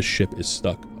rocks where this ship is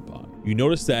stuck upon. You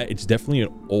notice that it's definitely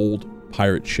an old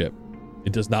pirate ship.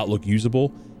 It does not look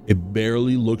usable. It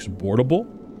barely looks boardable.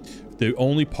 The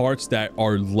only parts that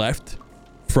are left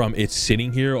from it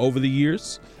sitting here over the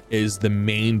years is the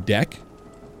main deck,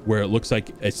 where it looks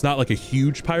like it's not like a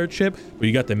huge pirate ship, but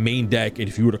you got the main deck, and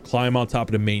if you were to climb on top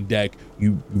of the main deck,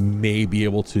 you may be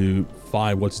able to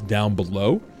find what's down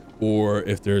below, or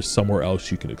if there's somewhere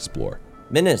else you can explore.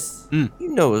 Menace, you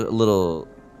know a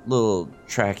little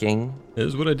tracking. That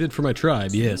is what I did for my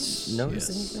tribe, yes. Notice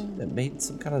yes. anything that made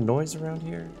some kind of noise around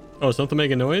here? Oh, something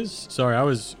making noise? Sorry, I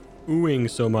was oohing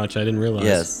so much I didn't realize.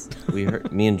 Yes, we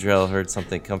heard. Me and Drell heard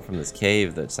something come from this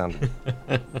cave that sounded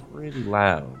pretty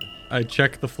loud. I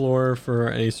checked the floor for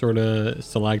any sort of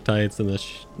stalactites in the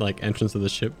entrance of the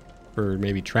ship for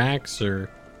maybe tracks or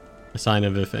a sign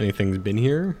of if anything's been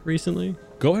here recently.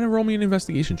 Go ahead and roll me an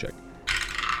investigation check.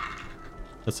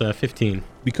 That's 15.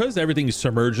 Because everything is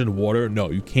submerged in water, no,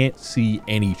 you can't see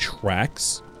any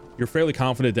tracks. You're fairly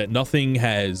confident that nothing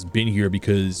has been here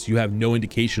because you have no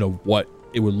indication of what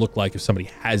it would look like if somebody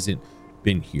hasn't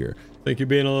been here. I think you're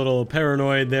being a little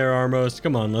paranoid there, Armos.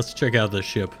 Come on, let's check out the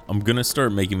ship. I'm gonna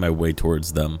start making my way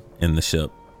towards them in the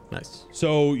ship. Nice.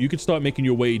 So you can start making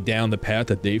your way down the path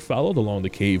that they followed along the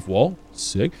cave wall.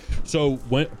 Sick. So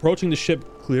when approaching the ship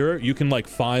clearer, you can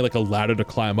find a ladder to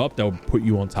climb up that will put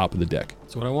you on top of the deck.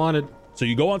 That's what I wanted. So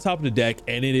you go on top of the deck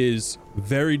and it is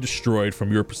very destroyed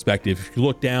from your perspective. If you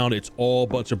look down, it's all a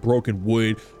bunch of broken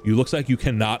wood. It looks like you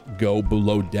cannot go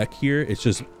below deck here. It's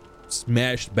just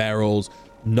smashed barrels.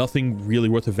 Nothing really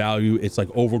worth of value. It's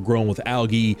overgrown with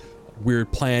algae,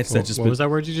 weird plants that just. What was that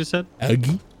word you just said?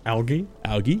 Algae. Algae?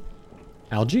 Algae.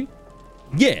 Algae?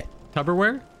 Yeah.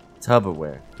 Tupperware?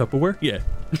 Tupperware. Tupperware. Yeah.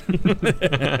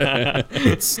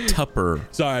 It's Tupper.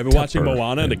 Sorry, I've been watching Tupper.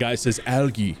 Moana and the guy says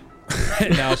algae.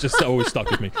 And now it's just always stuck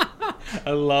with me.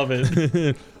 I love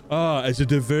it. As a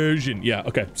diversion. Yeah.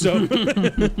 Okay. So,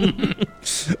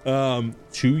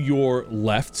 to your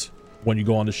left. When you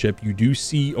go on the ship, you do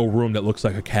see a room that looks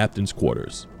like a captain's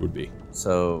quarters would be.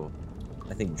 So,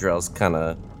 I think Drell's kind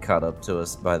of caught up to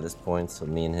us by this point. So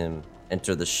me and him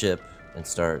enter the ship and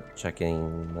start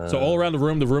checking. So all around the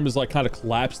room is kind of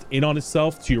collapsed in on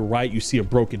itself. To your right, you see a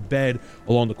broken bed.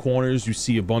 Along the corners, you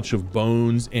see a bunch of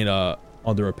bones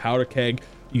under a powder keg.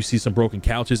 You see some broken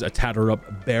couches, a tattered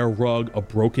up bear rug, a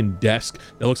broken desk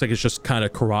that looks like it's just kind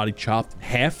of karate chopped in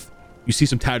half. You see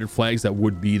some tattered flags that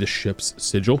would be the ship's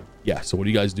sigil. Yeah, so what are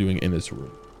you guys doing in this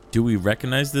room? Do we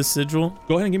recognize this sigil?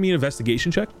 Go ahead and give me an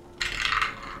investigation check.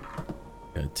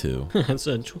 Got 2. That's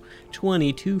a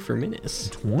 22 for Menace.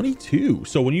 22.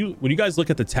 So when you guys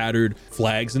look at the tattered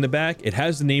flags in the back, it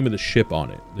has the name of the ship on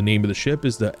it. The name of the ship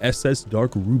is the SS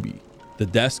Dark Ruby. The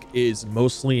desk is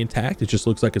mostly intact. It just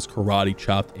looks like it's karate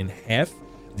chopped in half.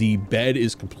 The bed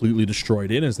is completely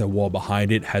destroyed in as the wall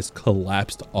behind it has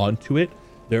collapsed onto it.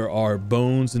 There are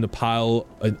bones in the pile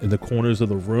in the corners of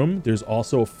the room. There's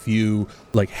also a few,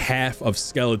 half of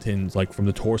skeletons, from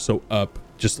the torso up,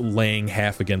 just laying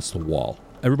half against the wall.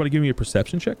 Everybody give me a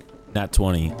perception check. Nat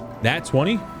 20. Nat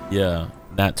 20? Yeah,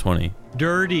 Nat 20.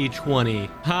 Dirty 20.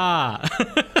 Ha!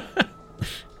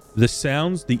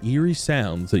 The eerie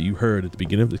sounds that you heard at the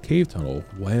beginning of the cave tunnel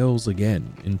wails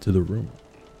again into the room.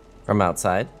 From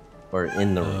outside or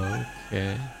in the room?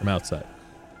 Okay. From outside.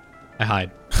 I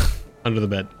hide. Under the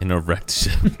bed. In a wrecked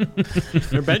ship.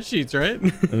 They're bed sheets, right?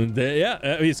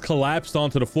 It's collapsed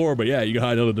onto the floor, but yeah, you can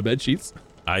hide under the bed sheets.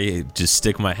 I just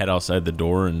stick my head outside the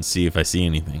door and see if I see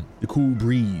anything. The cool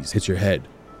breeze hits your head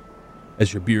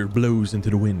as your beard blows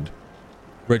into the wind.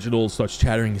 Reginald starts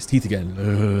chattering his teeth again.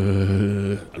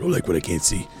 I don't like what I can't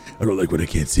see. I don't like what I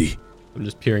can't see. I'm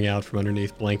just peering out from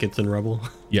underneath blankets and rubble.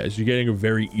 Yes, you're getting a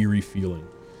very eerie feeling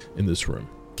in this room.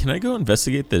 Can I go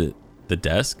investigate the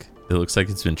desk? It looks like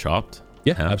it's been chopped.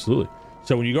 Yeah, absolutely.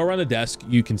 So when you go around the desk,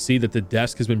 you can see that the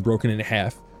desk has been broken in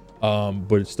half.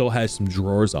 but it still has some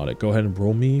drawers on it. Go ahead and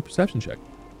roll me a perception check.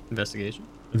 Investigation.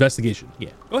 Investigation. Yeah.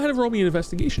 Go ahead and roll me an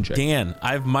investigation check. Dan,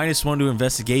 I have -1 to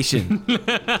investigation.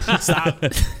 Stop.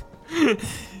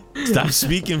 Stop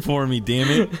speaking for me, damn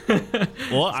it.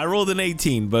 Well, I rolled an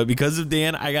 18, but because of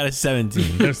Dan, I got a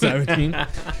 17. 17.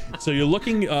 So you're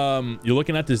looking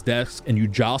at this desk and you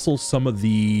jostle some of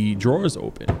the drawers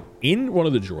open. In one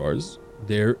of the drawers,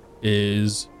 there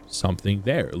is something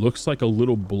there. It looks like a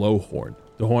little blowhorn.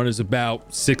 The horn is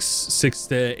about 6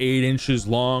 to 8 inches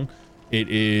long. It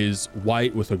is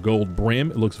white with a gold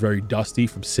brim. It looks very dusty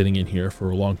from sitting in here for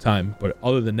a long time. But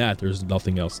other than that, there's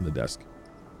nothing else in the desk.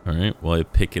 All right. Well, I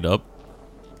pick it up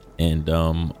and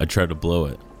I try to blow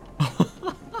it.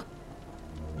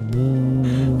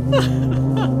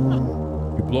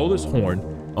 You blow this horn.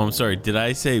 Oh, I'm sorry. Did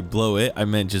I say blow it? I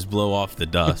meant just blow off the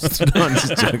dust. No, I'm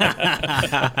just joking.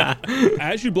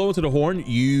 As you blow into the horn,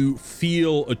 you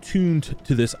feel attuned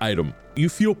to this item. You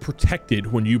feel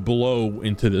protected when you blow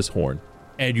into this horn,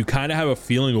 and you kind of have a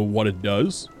feeling of what it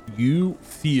does. You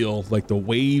feel like the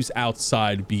waves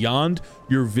outside, beyond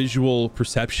your visual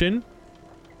perception,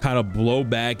 kind of blow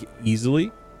back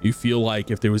easily. You feel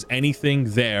like if there was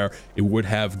anything there, it would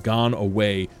have gone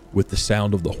away with the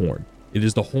sound of the horn. It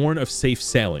is the Horn of Safe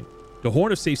Sailing. The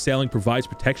Horn of Safe Sailing provides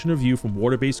protection of you from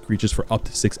water-based creatures for up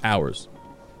to 6 hours.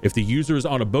 If the user is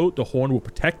on a boat, the horn will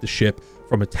protect the ship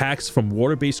from attacks from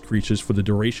water-based creatures for the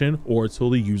duration or until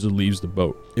the user leaves the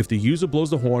boat. If the user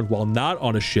blows the horn while not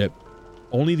on a ship,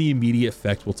 only the immediate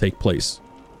effect will take place.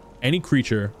 Any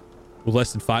creature with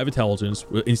less than 5 intelligence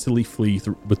will instantly flee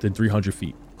within 300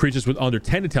 feet. Creatures with under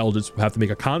 10 intelligence will have to make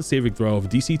a con saving throw of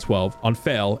DC 12. On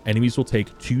fail, enemies will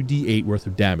take 2d8 worth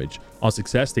of damage. On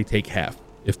success, they take half.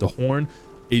 If the horn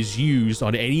is used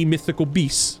on any mythical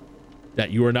beasts that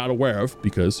you are not aware of,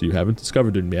 because you haven't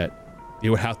discovered them yet, they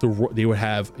would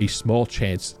have a small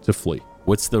chance to flee.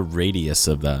 What's the radius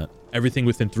of that? Everything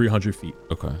within 300 feet.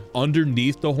 Okay.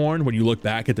 Underneath the horn, when you look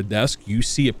back at the desk, you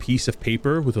see a piece of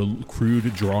paper with a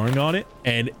crude drawing on it,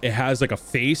 and it has like a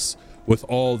face with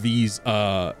all these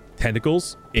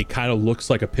tentacles. It kind of looks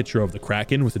like a picture of the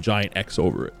Kraken with a giant X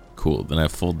over it. Cool. Then I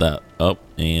fold that up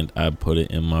and I put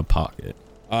it in my pocket.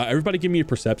 Everybody give me a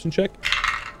perception check.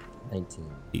 19.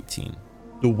 18.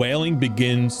 The wailing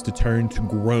begins to turn to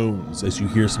groans as you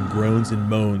hear some groans and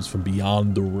moans from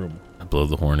beyond the room. I blow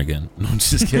the horn again. No, I'm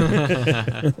just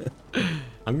kidding.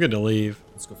 I'm good to leave.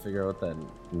 Let's go figure out what that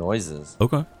noise is.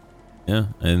 Okay. Yeah.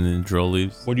 And then Drill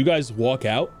leaves. When you guys walk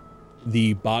out,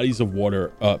 the bodies in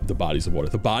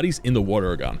the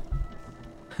water are gone.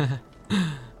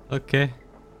 Okay.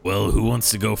 Well, who wants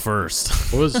to go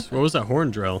first? What was that horn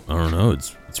drill? I don't know.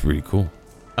 It's pretty cool.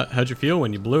 How'd you feel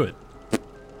when you blew it?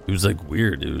 It was like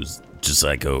weird. It was just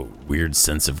like a weird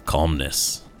sense of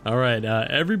calmness. All right,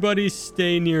 everybody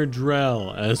stay near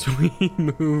Drell as we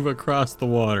move across the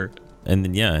water. And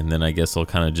then I guess I'll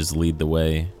kind of just lead the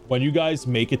way. When you guys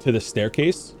make it to the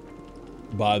staircase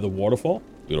by the waterfall,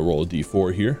 I'm gonna roll a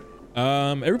d4 here.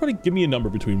 Everybody give me a number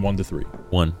between 1 to 3.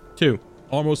 1. 2.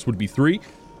 Almost would be 3.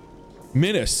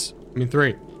 Minus.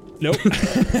 3. Nope.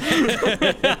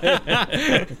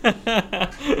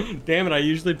 Damn it, I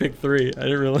usually pick 3. I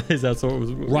didn't realize that's what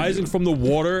was Rising from the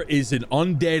water is an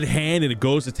undead hand, and it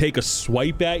goes to take a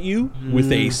swipe at you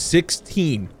with a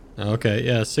 16. Okay,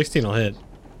 yeah, 16 will hit.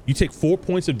 You take 4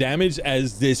 points of damage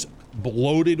as this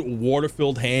bloated,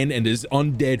 water-filled hand and this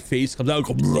undead face comes out,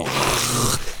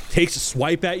 takes a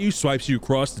swipe at you, swipes you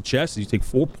across the chest, and you take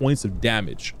 4 points of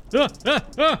damage.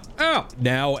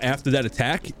 Now, after that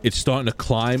attack, it's starting to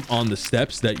climb on the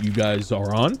steps that you guys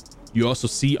are on. You also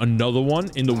see another one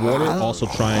in the water, also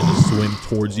trying to swim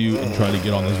towards you and trying to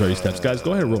get on those very steps. Guys,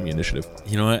 go ahead and roll me initiative.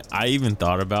 You know what? I even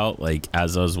thought about, like,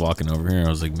 as I was walking over here, I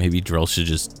was like, maybe Drell should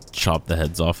just chop the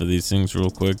heads off of these things real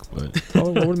quick. But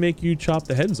What would make you chop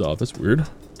the heads off? That's weird.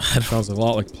 Sounds a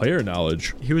lot like player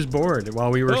knowledge. He was bored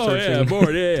while we were Oh, searching. yeah,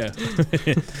 bored.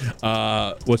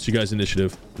 Yeah. What's your guys'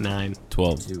 initiative? 9.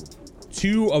 12.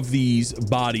 2 of these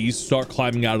bodies start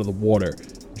climbing out of the water.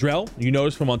 Drell, you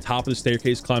notice from on top of the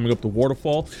staircase climbing up the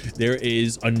waterfall, there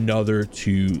is another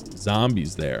 2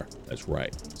 zombies there. That's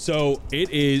right. So it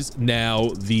is now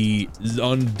the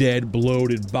undead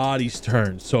bloated body's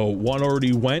turn. So one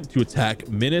already went to attack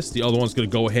Minas. The other one's going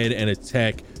to go ahead and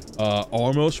attack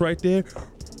Armos right there.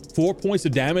 4 points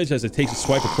of damage as it takes a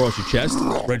swipe across your chest.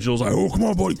 Reginald's like, oh, come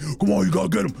on, buddy. Come on, you gotta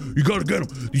get him. You gotta get him.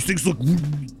 These things look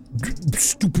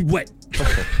stupid wet.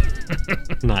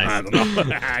 Nice. I don't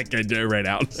know. I can't do it right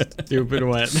out. Stupid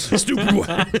wet. Stupid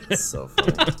wet. So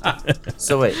funny.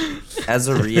 So wait, as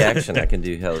a reaction, I can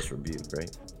do Hellish Rebuke, right?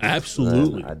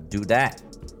 Absolutely. I do that.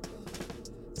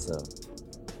 So.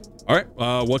 All right.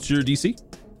 What's your DC?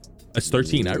 That's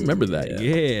 13. I remember that.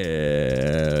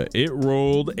 Yeah. It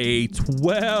rolled a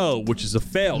 12, which is a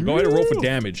fail. Go ahead and roll for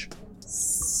damage.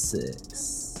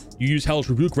 6. You use Hellish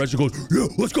Rebuke. Reginald goes, yeah,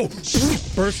 let's go.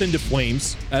 Bursts into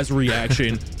flames as a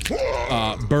reaction,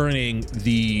 burning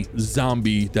the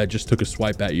zombie that just took a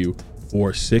swipe at you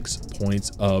for 6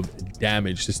 points of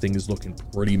damage. This thing is looking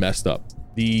pretty messed up.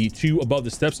 The two above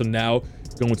the steps are now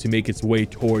going to make its way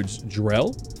towards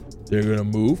Drell. They're going to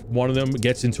move. One of them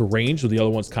gets into range, so the other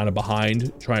one's kind of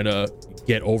behind, trying to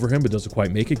get over him, but doesn't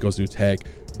quite make it. Goes to attack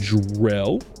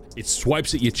Drell. It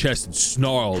swipes at your chest and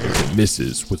snarls as it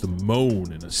misses with a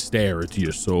moan and a stare into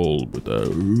your soul with a...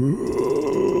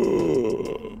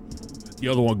 The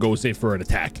other one goes in for an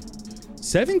attack.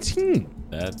 17.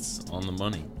 That's on the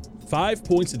money. 5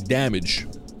 points of damage.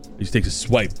 He just takes a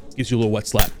swipe, gives you a little wet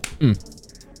slap.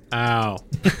 Ow.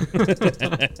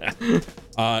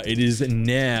 It is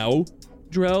now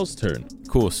Drell's turn.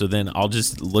 Cool. So then I'll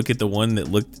just look at the one that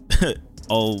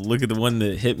I'll look at the one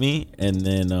that hit me, and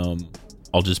then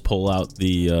I'll just pull out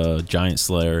the giant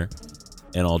slayer,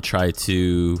 and I'll try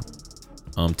to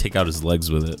take out his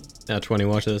legs with it. Now 20,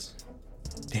 watch this.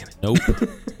 Damn it. Nope.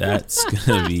 That's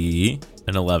gonna be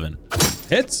an 11.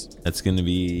 Hits. That's gonna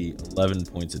be 11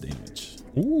 points of damage.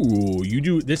 Ooh, you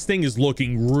do. This thing is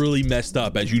looking really messed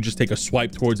up as you just take a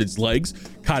swipe towards its legs,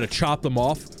 kind of chop them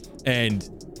off, and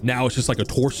now it's just like a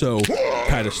torso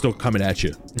kind of still coming at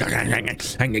you.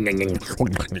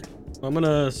 I'm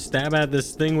gonna stab at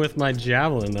this thing with my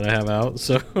javelin that I have out.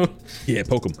 So Yeah,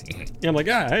 poke him. yeah, I'm like,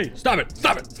 hey, stop it.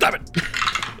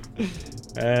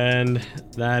 And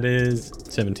that is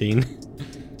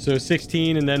 17. So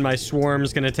 16, and then my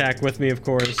swarm's gonna attack with me, of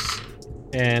course.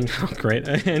 And oh, great,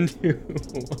 and do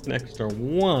one extra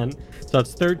 1. So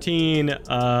that's 13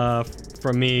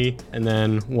 from me, and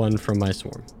then 1 from my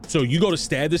swarm. So you go to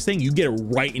stab this thing, you get it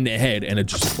right in the head, and it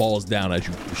just falls down as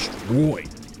you destroy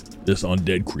this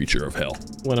undead creature of hell.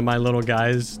 One of my little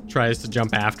guys tries to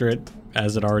jump after it,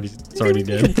 as it's already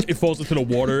dead. It falls into the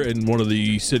water, and one of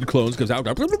the Sid clones comes out.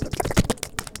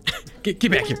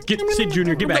 Get back here. Sid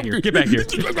Jr., get back here.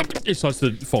 It starts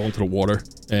to fall into the water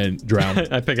and drown.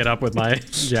 I pick it up with my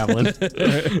javelin.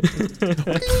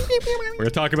 We're gonna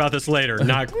talk about this later.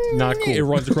 Not cool. It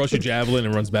runs across your javelin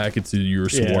and runs back into your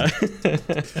swarm. Yeah.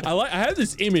 I have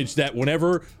this image that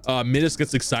whenever Midas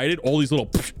gets excited, all these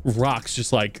little rocks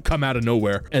just like come out of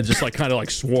nowhere and just like kind of like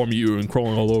swarm you and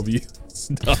crawling all over you.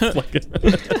 Stuff like a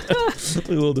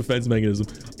little defense mechanism.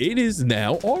 It is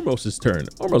now Armos's turn.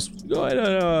 Armos, go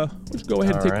ahead. Go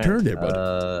ahead and take a turn there,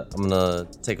 bud. I'm gonna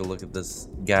take a look at this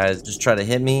guy. Just try to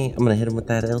hit me. I'm gonna hit him with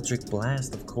that Eldritch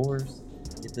Blast, of course.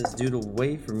 Get this dude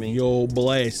away from me. Yo,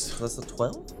 blast. That's a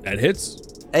 12. That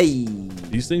hits. Hey,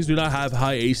 These things do not have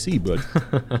high AC, bud.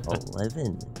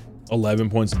 11. 11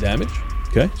 points of damage.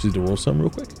 Okay, just need to roll some real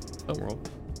quick. Don't roll.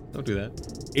 Don't do that.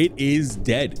 It is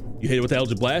dead. You hit it with the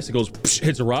Eldritch Blast. It goes,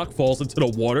 hits a rock, falls into the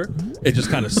water. It just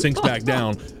kind of sinks back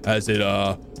down as it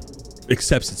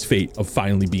accepts its fate of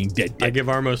finally being dead. I give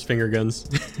Armos finger guns.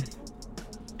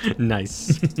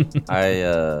 Nice.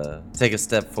 I take a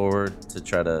step forward to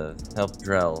try to help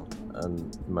Drell on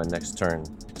my next turn.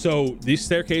 So this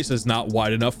staircase is not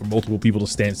wide enough for multiple people to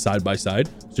stand side by side.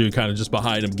 So you're kind of just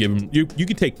behind him, give him, you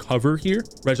can take cover here.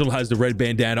 Reginald has the red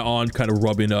bandana on, kind of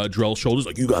rubbing Drell's shoulders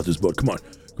like, you got this, bud. Come on,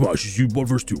 it's just you. 1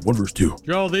 verse 2.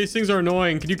 Joel, these things are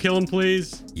annoying. Can you kill him,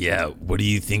 please? Yeah, what do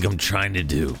you think I'm trying to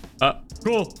do?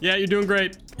 Cool. Yeah, you're doing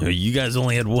great. You guys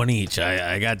only had 1 each.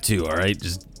 I got 2, all right?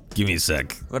 Just give me a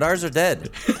sec. But ours are dead.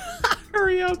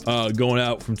 Hurry up. Going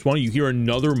out from 20, you hear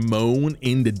another moan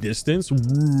in the distance.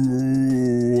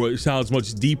 It sounds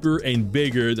much deeper and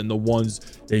bigger than the ones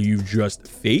that you've just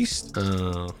faced.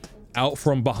 Out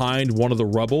from behind one of the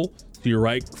rubble to your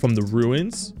right from the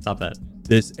ruins. Stop that.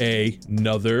 There's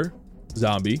another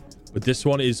zombie, but this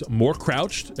one is more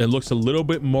crouched. It looks a little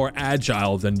bit more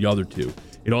agile than the other two.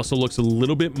 It also looks a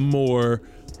little bit more,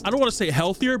 I don't want to say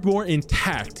healthier, but more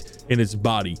intact in its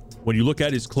body. When you look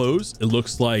at his clothes, it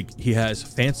looks like he has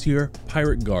fancier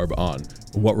pirate garb on,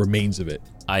 what remains of it.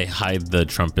 I hide the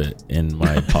trumpet in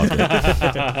my pocket.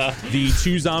 The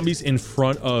 2 zombies in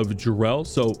front of Jarrell.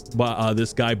 So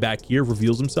this guy back here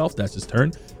reveals himself. That's his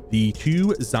turn. The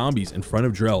 2 zombies in front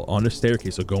of Drell on the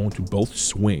staircase are going to both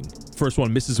swing. First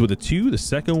one misses with a 2. The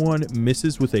second one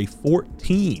misses with a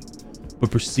 14. But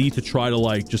proceed to try to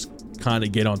like just kind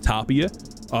of get on top of you.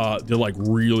 They're like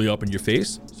really up in your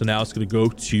face. So now it's going to go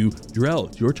to Drell.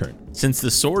 It's your turn. Since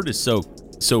the sword is so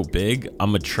big,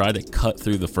 I'm gonna try to cut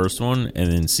through the first one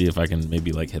and then see if I can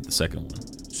maybe like hit the second one.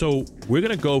 So we're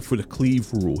gonna go for the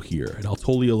cleave rule here, and I'll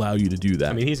totally allow you to do that.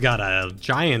 I mean, he's got a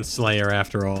giant slayer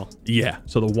after all. Yeah.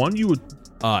 So the one you would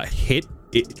hit,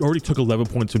 it already took 11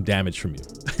 points of damage from you.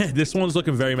 This one's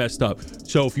looking very messed up.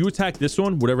 So if you attack this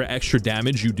one, whatever extra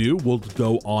damage you do will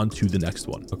go on to the next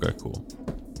one. Okay, cool.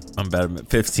 I'm bad at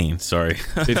 15. Sorry.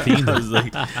 15. I was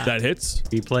like, That hits.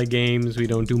 We play games. We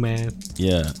don't do math.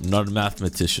 yeah, I'm not a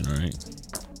mathematician, all right?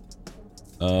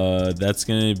 That's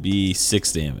gonna be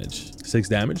 6 damage. 6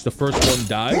 damage. The first one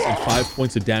dies, and 5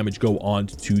 points of damage go on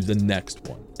to the next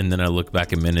one. And then I look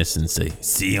back at Menace and say,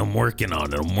 see, I'm working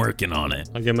on it. I'm working on it.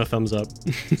 I'll give him a thumbs up.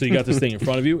 So you got this thing in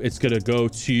front of you. It's gonna go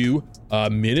to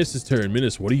Minas' turn.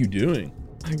 Minas, what are you doing?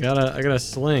 I got a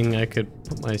sling. I could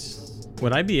put my.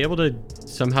 Would I be able to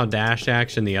somehow dash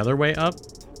action the other way up?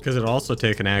 Because it'll also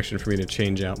take an action for me to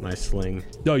change out my sling.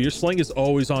 No, your sling is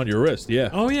always on your wrist. Yeah.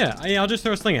 Oh yeah, I'll just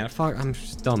throw a sling at it. Fuck, I'm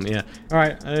just dumb. Yeah. All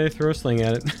right, I throw a sling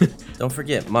at it. Don't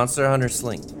forget, Monster Hunter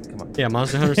Sling. Come on. Yeah,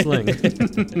 Monster Hunter sling.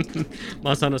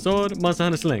 Monster Hunter sword, Monster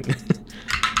Hunter sling.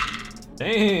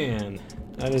 Damn,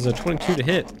 that is a 22 to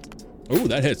hit, Oh,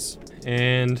 that hits.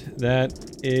 and that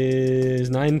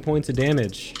is 9 points of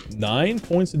damage. 9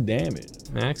 points of damage.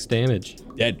 Max damage.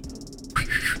 Dead.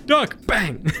 Duck,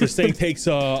 bang. This thing takes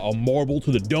a marble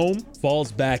to the dome,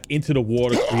 falls back into the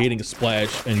water, creating a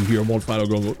splash, and you hear Mornfino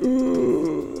going,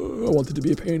 I wanted to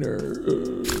be a painter.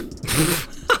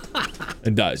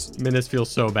 And dies. Menace feels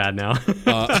so bad now.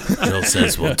 Bill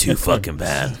says, well, too fucking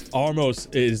bad.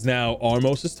 Armos is now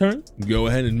Armos' turn. Go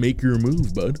ahead and make your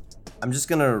move, bud. I'm just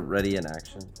gonna ready an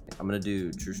action. I'm gonna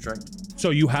do True Strike. So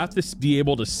you have to be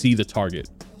able to see the target.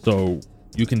 So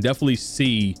you can definitely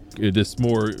see this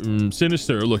more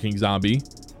sinister looking zombie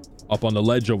up on the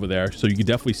ledge over there. So you can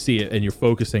definitely see it, and you're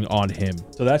focusing on him.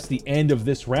 So that's the end of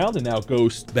this round, and now it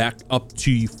goes back up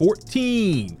to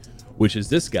 14, which is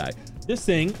this guy. This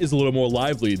thing is a little more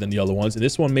lively than the other ones, and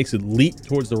this one makes it leap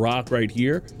towards the rock right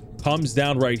here, comes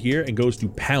down right here, and goes to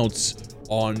pounce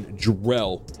on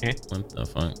Drell. What the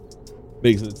fuck?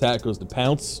 Makes an attack, goes to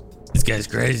pounce. This guy's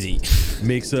crazy.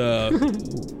 Makes a...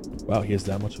 Wow, he has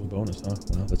that much of a bonus, huh?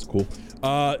 Wow, that's cool.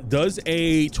 Does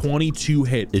a 22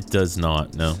 hit? It does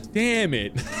not, no. Damn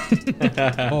it.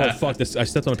 Oh, fuck this. I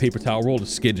stepped on a paper towel roll to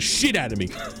scare the shit out of me.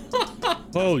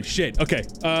 Holy shit. Okay.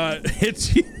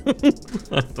 Hits you.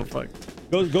 What the fuck?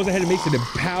 Goes ahead and makes an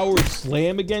empowered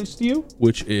slam against you,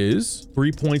 which is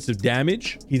 3 points of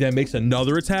damage. He then makes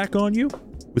another attack on you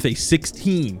with a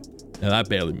 16. Now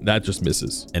that just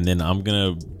misses. And then I'm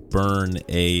gonna burn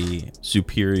a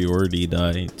superiority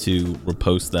die to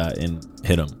repost that and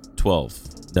hit him.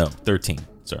 13.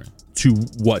 Sorry. To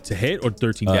what? To hit or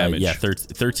 13 damage? Yeah,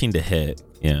 13 to hit.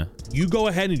 Yeah. You go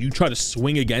ahead and you try to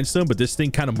swing against him, but this thing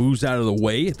kind of moves out of the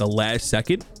way at the last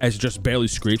second as it just barely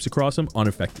scrapes across him,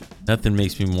 unaffected. Nothing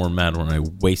makes me more mad when I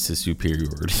waste a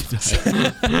superiority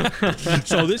die.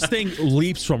 So this thing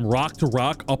leaps from rock to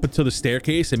rock up into the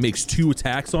staircase and makes 2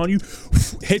 attacks on you,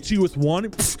 hits you with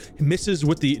one, misses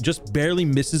with just barely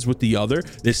misses with the other.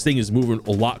 This thing is moving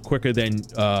a lot quicker than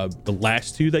the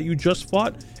last 2 that you just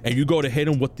fought, and you go to hit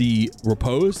him with the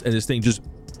repose, and this thing just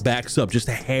backs up just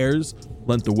a hair's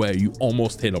length away. You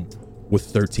almost hit him with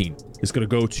 13. It's gonna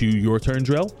go to your turn,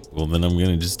 Drell. Well, then I'm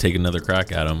gonna just take another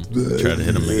crack at him. Try to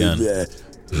hit him again.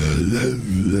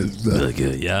 Like,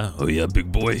 yeah, oh yeah,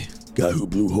 big boy. Guy who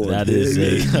blew horn. That is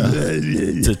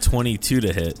it's a 22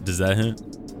 to hit. Does that hit?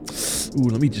 Ooh,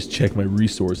 let me just check my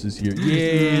resources here.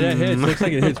 Yeah, that hits. Looks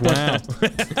like it hits. Wow.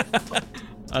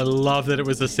 I love that it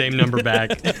was the same number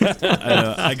back.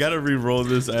 I gotta re-roll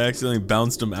this. I accidentally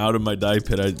bounced him out of my die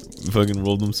pit. I fucking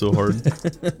rolled him so hard.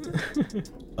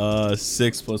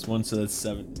 6 plus 1, so that's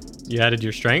 7. You added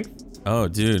your strength? Oh,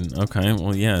 dude. Okay.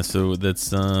 Well, yeah. So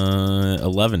that's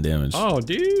 11 damage. Oh,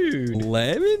 dude.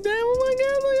 11 damage? Oh my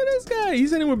god, look at this guy.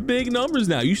 He's hitting with big numbers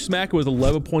now. You smack him with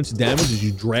 11 points of damage as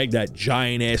you drag that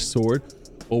giant ass sword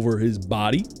over his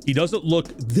body. He doesn't look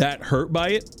that hurt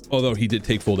by it, although he did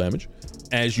take full damage.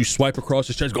 As you swipe across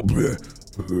his chest, go. Okay.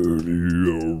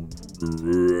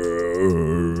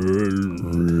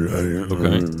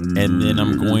 And then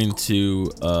I'm going to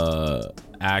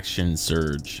action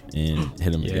surge and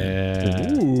hit him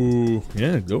again. Yeah. Ooh,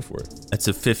 yeah, go for it. That's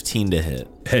a 15 to hit.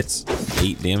 Hits.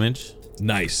 8 damage.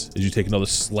 Nice. As you take another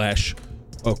slash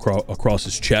across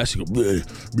his chest, you go,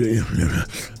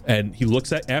 and he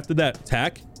looks at, after that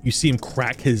attack, you see him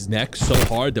crack his neck so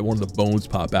hard that one of the bones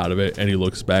pop out of it, and he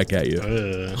looks back at you.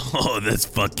 Oh, that's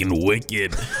fucking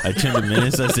wicked. I turned to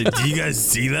Menace. I said, do you guys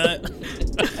see that?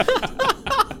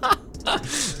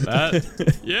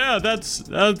 Yeah, that's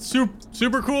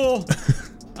super cool.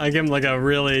 I give him like a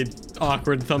really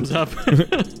awkward thumbs up.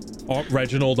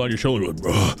 Reginald on your shoulder, like,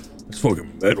 bro, that's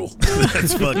fucking metal.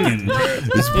 That's fucking.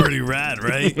 It's pretty rad,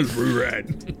 right? It's pretty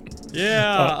rad.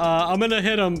 Yeah, I'm gonna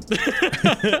hit him.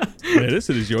 Menace,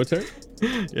 it is your turn.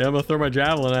 Yeah, I'm gonna throw my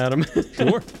javelin at him.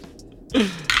 Sure.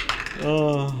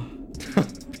 Oh,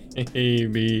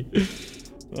 baby.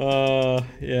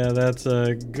 Yeah, that's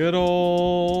a good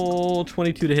old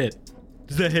 22 to hit.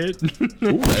 Does that hit?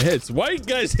 Ooh, that hits. Why are you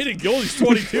guys hitting all these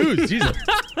 22s? Jesus.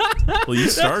 Well, you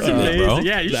started it, bro.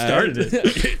 Yeah, you started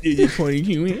it. it.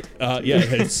 22. Yeah, it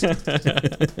hits.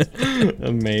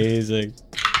 Amazing.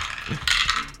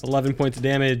 11 points of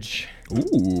damage.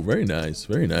 Ooh, very nice.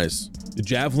 Very nice. The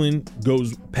javelin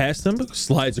goes past him,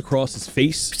 slides across his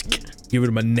face, giving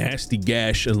him a nasty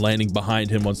gash and landing behind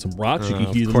him on some rocks. You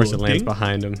can hear Of the course, it little lands ding.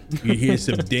 behind him. You hear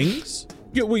some dings.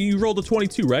 Yeah, well, you rolled a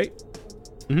 22, right?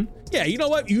 Mhm. Yeah, you know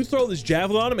what? You throw this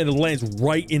javelin on him and it lands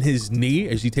right in his knee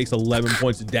as he takes 11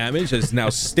 points of damage. It's now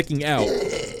sticking out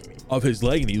of his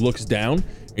leg, and he looks down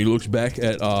and he looks back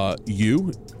at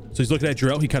you. So he's looking at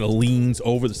Jarrell. He kind of leans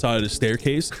over the side of the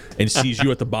staircase and sees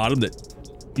you at the bottom. That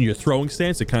in your throwing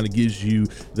stance, it kind of gives you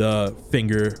the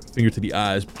finger to the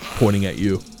eyes, pointing at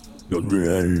you. He goes,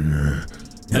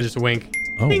 I just wink.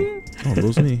 oh,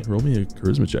 roll me a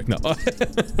charisma check. No, roll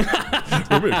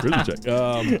me a charisma check.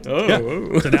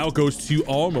 Yeah. So now it goes to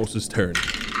Almost's turn.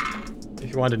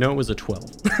 If you wanted to know, it was a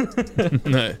 12.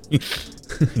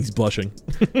 He's blushing.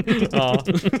 Aw.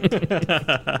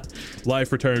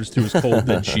 Life returns to his cold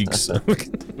dead cheeks. Oh,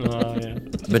 yeah.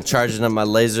 I've been charging up my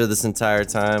laser this entire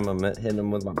time. I'm hitting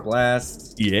him with my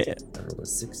blast. Yeah. I rolled a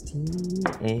 16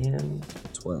 and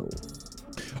 12.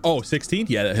 Oh, 16?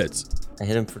 Yeah, that hits. I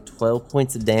hit him for 12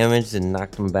 points of damage and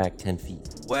knocked him back 10 feet.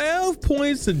 12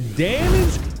 points of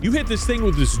damage. You hit this thing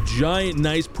with this giant,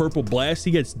 nice purple blast. He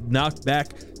gets knocked back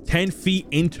 10 feet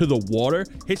into the water,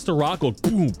 hits the rock, goes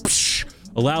boom, psh.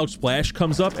 A loud splash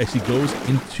comes up as he goes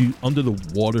into under the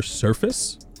water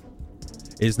surface.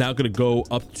 It is now going to go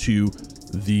up to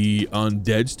the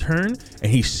undead's turn, and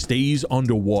he stays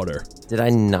underwater. Did I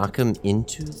knock him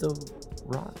into the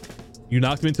rock? You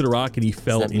knocked him into the rock, and he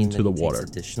fell Does that mean into that the he takes water.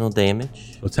 additional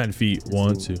damage? So 10 feet.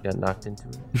 1, 2. Got knocked into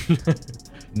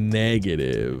it.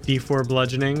 Negative. D4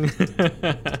 bludgeoning.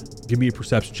 Give me a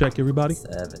perception check, everybody.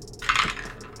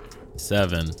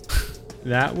 7.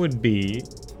 That would be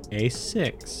a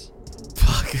 6.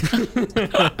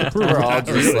 We're all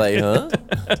just like, huh?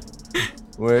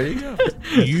 Where'd he go?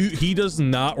 He does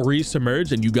not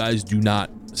re-submerge, and you guys do not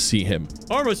see him.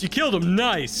 Armos, you killed him.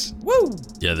 Nice. Woo!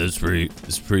 Yeah, that's pretty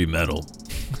metal.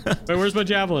 Wait, where's my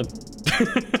javelin?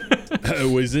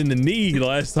 It was in the knee the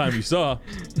last time you saw.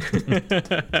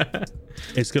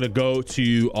 It's gonna go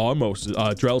to almost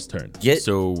Drell's turn. Get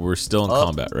So we're still in up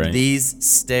combat, right? these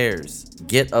stairs.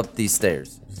 Get up these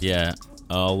stairs. Yeah,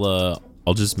 I'll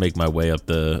just make my way up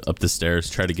the stairs,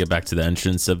 try to get back to the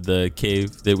entrance of the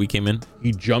cave that we came in.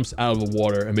 He jumps out of the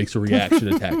water and makes a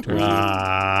reaction attack towards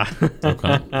you.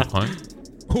 Okay.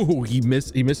 Ooh, he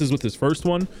misses with his first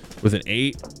one with an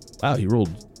 8. Wow, he rolled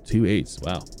 2 8s.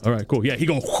 Wow. All right, cool. Yeah, he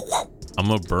goes. I'm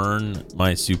gonna burn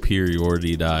my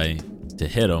superiority die to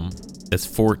hit him. That's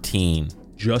 14.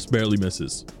 Just barely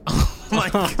misses. Oh my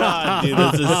god, dude,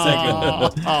 that's a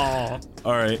second.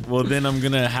 All right, well then I'm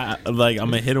gonna I'm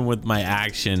gonna hit him with my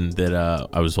action that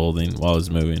I was holding while I was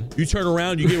moving, You turn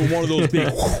around, you give him one of those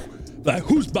big, like,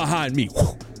 who's behind me?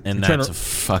 and You turn that's a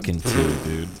fucking 2,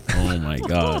 dude. Oh my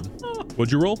god,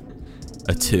 What'd you roll?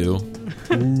 a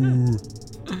 2.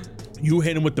 You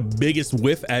hit him with the biggest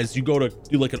whiff as you go to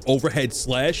do like an overhead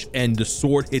slash, and the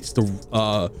sword hits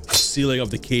the ceiling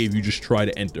of the cave you just try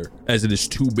to enter, as it is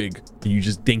too big, and you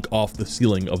just dink off the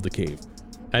ceiling of the cave.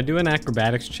 I do an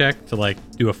acrobatics check to like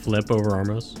do a flip over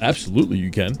Armos. Absolutely, you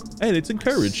can, and it's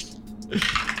encouraged.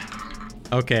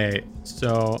 Okay,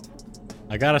 so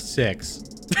I got a 6.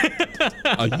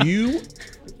 You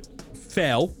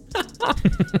fail.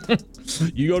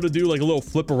 You go to do like a little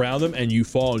flip around them, and you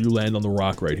fall, and you land on the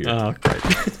rock right here. Okay.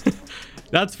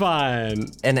 That's fine.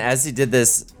 And as he did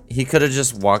this, he could have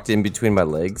just walked in between my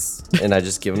legs, and I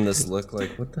just give him this look like,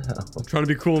 what the hell? I'm trying to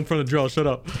be cool in front of Drell. Shut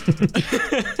up.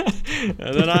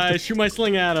 And then I shoot my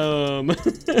sling at him.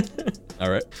 All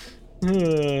right.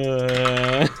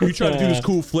 You try to do this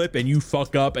cool flip, and you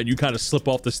fuck up, and you kind of slip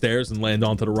off the stairs and land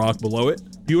onto the rock below it.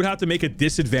 You would have to make a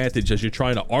disadvantage as you're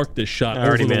trying to arc this shot I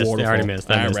already over the missed. waterfall. I already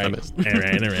missed. I All missed. right.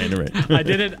 All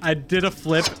right. I did a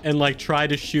flip and like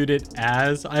tried to shoot it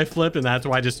as I flipped, and that's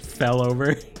why I just fell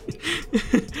over.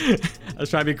 I was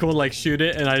trying to be cool and like shoot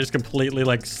it, and I just completely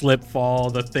like slip,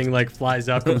 fall. The thing like flies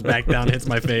up, comes back down, hits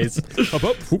my face. Up,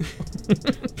 up.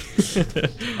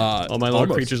 All my little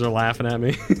Almost. creatures are laughing at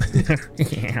me.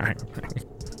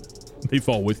 They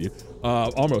fall with you.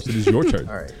 Almost, it is your turn.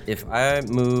 All right. If I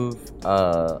move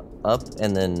up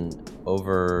and then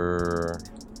over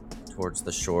towards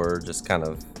the shore, just kind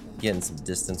of getting some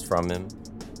distance from him,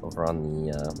 over on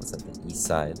the the east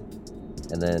side,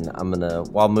 and then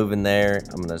while moving there,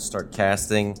 I'm gonna start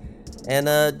casting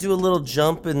and do a little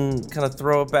jump and kind of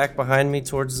throw it back behind me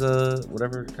towards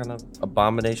whatever kind of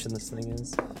abomination this thing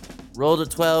is. Rolled a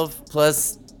 12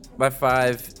 plus my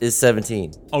 5 is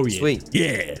 17. Oh, yeah. Sweet.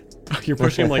 Yeah. You're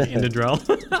pushing him like into Drell.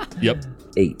 Yep.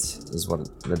 8 is what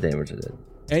the damage it did.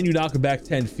 And you knock him back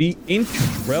 10 feet into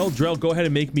Drell. Drell, go ahead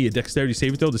and make me a dexterity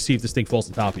saving throw to see if this thing falls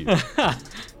on top of you.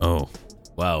 Oh,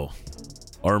 wow.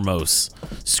 Armos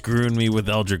screwing me with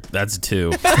Eldrick. That's a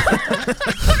 2.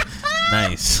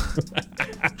 Nice.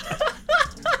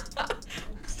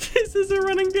 This is a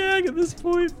running gag at this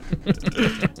point.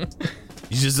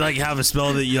 You just like have a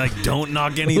spell that you like don't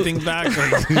knock anything back.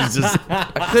 Like, he's just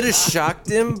I could have shocked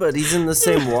him, but he's in the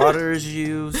same water as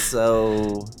you,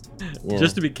 so... Yeah.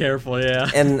 Just to be careful, yeah.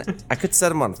 And I could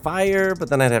set him on fire, but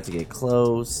then I'd have to get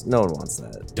close. No one wants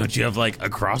that. don't you have like a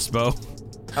crossbow?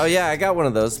 Oh yeah, I got one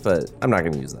of those, but I'm not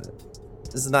gonna use that.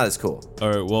 This is not as cool. All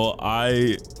right. Well,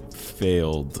 I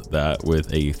failed that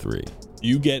with a 3.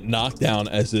 You get knocked down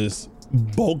as this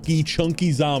bulky,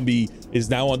 chunky zombie is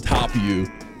now on top of you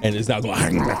and is now going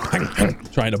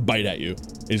trying to bite at you.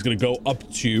 He's gonna go up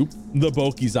to the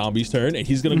bulky zombie's turn, and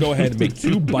he's gonna go ahead and make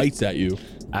 2 bites at you.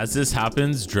 As this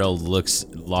happens, Drell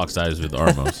locks eyes with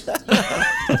Armos.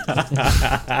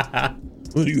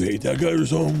 Well, do you hate that guy or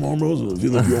something, Armos? I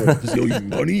feel like does he owe you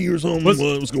money or something?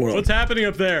 What's going on? What's happening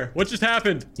up there? What just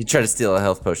happened? He tried to steal a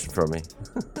health potion from me.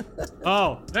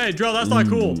 Oh, hey, Drell, that's not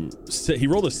cool. He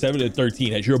rolled a 7 and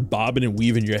 13 as you're bobbing and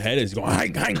weaving your head as you're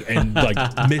going and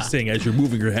like missing as you're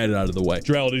moving your head out of the way.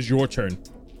 Drell, it is your turn.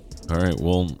 All right.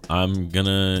 Well, I'm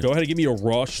gonna. Go ahead and give me a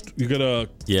rush. You're gonna.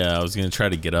 Yeah, I was gonna try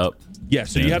to get up. Yeah,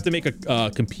 so you have to make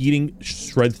a competing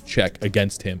strength check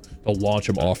against him to launch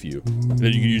him off you. And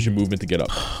then you can use your movement to get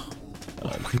up.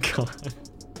 Oh my god.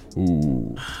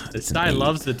 Ooh. This guy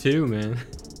loves the 2, man.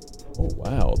 Oh,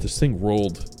 wow. This thing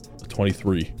rolled a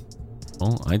 23.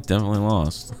 Well, I definitely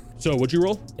lost. So what'd you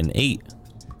roll? An 8.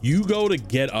 You go to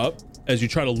get up as you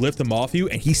try to lift him off you,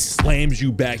 and he slams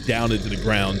you back down into the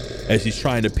ground as he's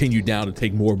trying to pin you down and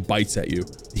take more bites at you.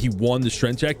 He won the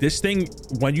strength check. This thing,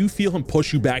 when you feel him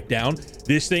push you back down,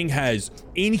 this thing has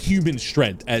inhuman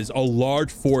strength as a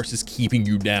large force is keeping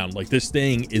you down. Like, this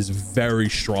thing is very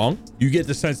strong. You get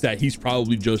the sense that he's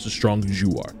probably just as strong as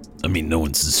you are. I mean, no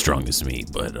one's as strong as me,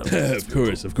 but Of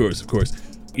course.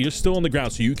 You're still on the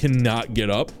ground, so you cannot get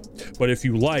up. But if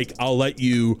you like, I'll let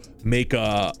you make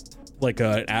an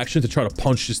action to try to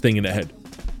punch this thing in the head.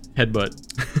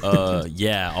 Headbutt.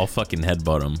 yeah, I'll fucking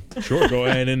headbutt him. Sure, go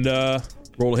ahead and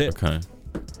roll a hit. Okay.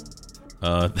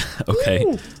 Okay.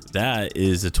 Ooh. That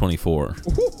is a 24.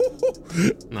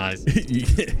 Nice.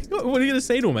 What are you gonna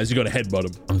say to him as you go to headbutt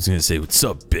him? I'm just gonna say, "What's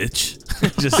up, bitch?"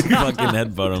 Just fucking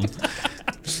headbutt him.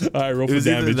 All right, roll for damage.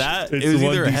 Either that. It was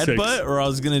either a headbutt or I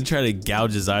was gonna try to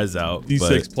gouge his eyes out.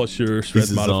 D6 plus your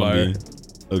strength modifier.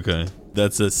 Okay,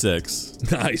 that's a 6.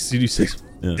 Nice. You do 6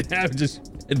 damage. Just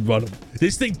headbutt him.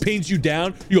 This thing pins you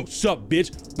down. You go, "Sup,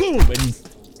 bitch?" Boom, and you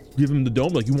give him the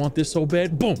dome. Like, you want this so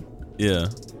bad? Boom. Yeah.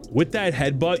 With that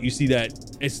headbutt, you see that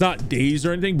it's not dazed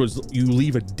or anything, but you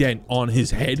leave a dent on his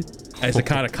head as it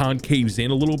kind of concaves in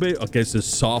a little bit against this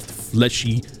soft,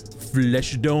 fleshy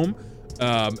flesh dome.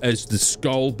 As the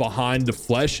skull behind the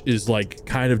flesh is like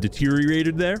kind of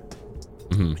deteriorated there.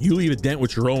 Mm-hmm. You leave a dent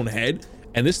with your own head,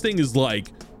 and this thing is like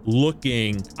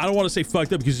looking, I don't want to say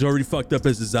fucked up because he's already fucked up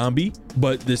as a zombie,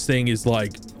 but this thing is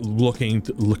like looking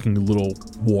a little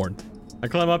worn. I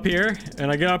climb up here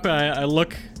and I get up and I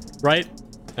look right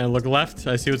and I look left.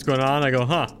 I see what's going on. I go,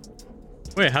 huh?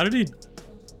 Wait, how did he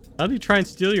try and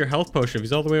steal your health potion if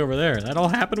he's all the way over there? That all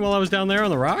happened while I was down there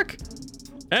on the rock?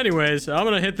 Anyways, I'm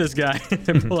gonna hit this guy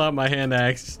and pull out my hand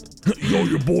axe. Yo,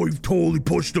 your boy totally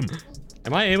pushed him.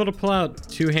 Am I able to pull out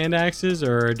 2 hand axes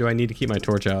or do I need to keep my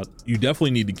torch out? You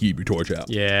definitely need to keep your torch out.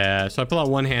 Yeah, so I pull out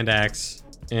 1 hand axe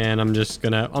and I'm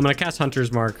gonna cast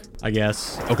Hunter's Mark, I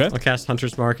guess. Okay. I'll cast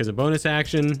Hunter's Mark as a bonus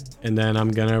action and then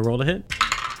I'm gonna roll to hit.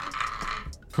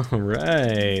 All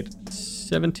right,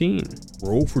 17.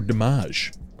 Roll for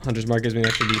damage. Hunter's Mark gives me an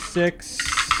extra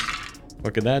d6.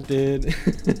 Look at that, did.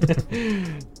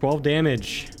 12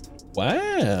 damage.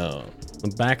 Wow.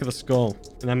 The back of the skull.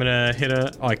 And I'm gonna hit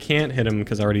I can't hit him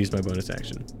because I already used my bonus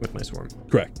action with my swarm.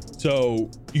 Correct.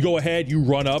 So you go ahead, you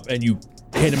run up and you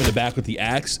hit him in the back with the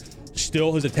axe.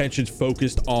 Still his attention's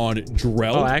focused on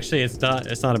Drell. Oh, actually it's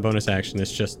not a bonus action,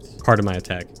 it's just part of my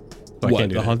attack. So I can't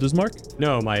do the that. Hunter's Mark?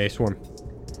 No, my swarm.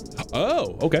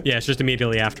 Oh, okay. Yeah, it's just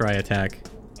immediately after I attack.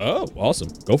 Oh, awesome.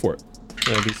 Go for it.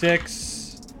 So it'll be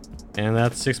 6. And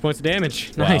that's 6 points of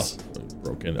damage. Wow. Nice.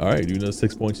 Broken. All right, do another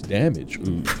 6 points of damage.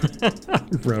 Ooh.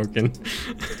 Broken.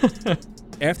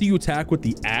 After you attack with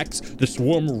the axe, the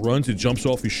swarm runs and jumps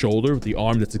off your shoulder with the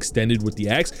arm that's extended with the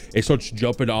axe. It starts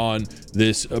jumping on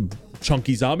this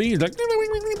chunky zombie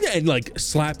and like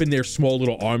slapping their small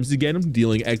little arms to get him,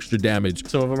 dealing extra damage.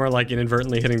 Some of them are like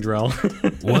inadvertently hitting Drell.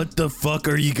 What the fuck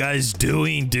are you guys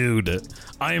doing, dude?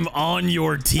 I'm on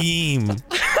your team. A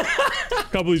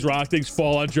couple of these rock things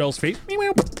fall on Drell's face.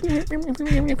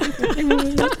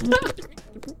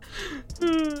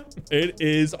 It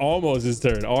is almost his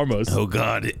turn. Almost. Oh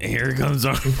god, here comes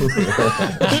our I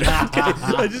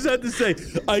just have to say,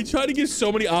 I try to give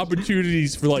so many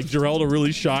opportunities for like Jarrell to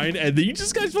really shine, and then you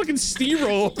just guys fucking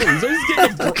steamroll. He's always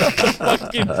getting the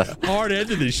fucking hard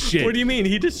end of this shit. What do you mean?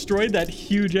 He destroyed that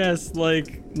huge ass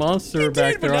like monster He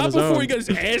back did, there but on not his before own. he got his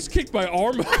ass kicked by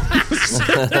Armos.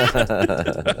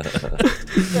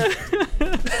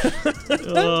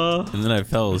 and then I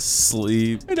fell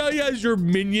asleep. And now he has your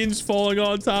minions falling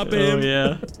on top of Oh him.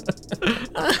 yeah.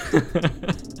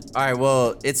 All right,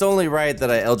 well, it's only right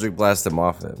that I Eldritch Blast him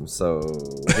off him. So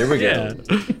here we Yeah.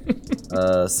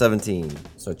 go. 17.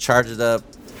 So charge it up.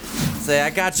 Say,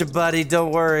 I got you, buddy.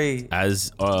 Don't worry.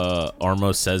 As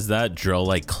Armo says that, Drell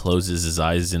like closes his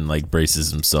eyes and like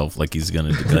braces himself like he's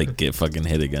gonna like get fucking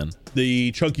hit again.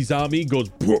 The chunky zombie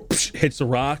goes, hits the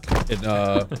rock, and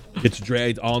gets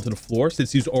dragged onto the floor.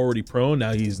 Since he's already prone,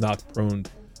 now he's knocked prone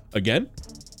again.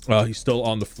 He's still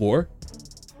on the floor.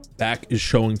 Back is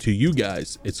showing to you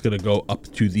guys. It's gonna go up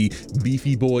to the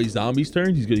beefy boy zombie's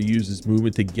turn. He's gonna use his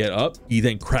movement to get up. He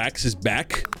then cracks his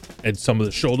back, and some of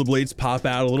the shoulder blades pop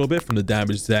out a little bit from the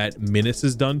damage that Minus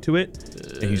has done to it.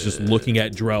 And he's just looking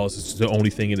at Drell as it's the only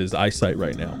thing in his eyesight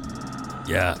right now.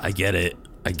 Yeah, I get it.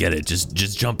 I get it.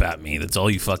 Just jump at me. That's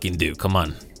all you fucking do. Come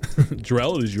on.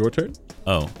 Drell, it is your turn.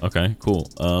 Oh, okay, cool.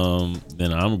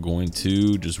 Then I'm going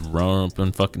to just run up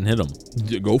and fucking hit him.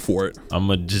 Go for it. I'm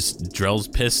gonna just Drell's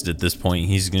pissed at this point.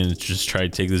 He's gonna just try to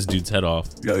take this dude's head off.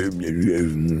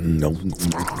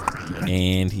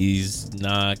 And he's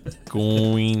not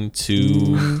going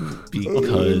to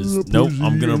because nope,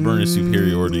 I'm gonna burn a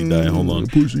superiority die. Hold on.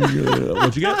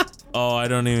 What'd you get? Oh, I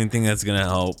don't even think that's gonna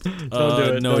help. do it,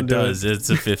 No, don't it do does.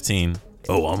 It's a 15.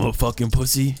 Oh, I'm a fucking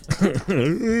pussy.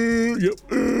 Yep.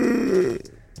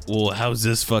 Well, how's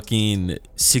this fucking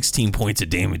 16 points of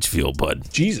damage feel,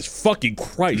 bud? Jesus fucking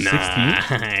Christ. 16?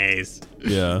 Nice.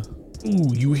 Yeah.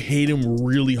 Ooh, you hit him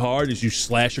really hard as you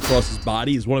slash across his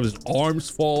body as one of his arms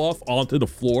fall off onto the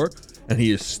floor, and he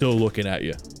is still looking at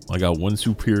you. I got one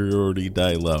superiority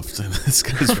die left, and this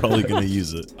guy's probably gonna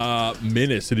use it.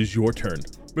 Minus, it is your turn.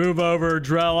 Move over,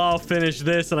 Drell. I'll finish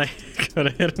this, and I gotta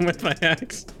hit him with my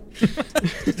axe. What?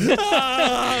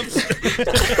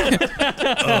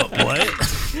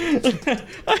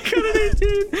 I got an 18.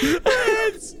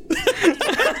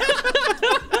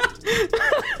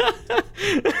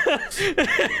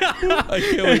 I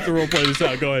can't wait to roleplay this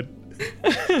out. Go ahead.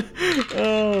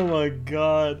 Oh my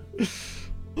god.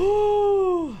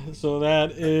 So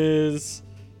that is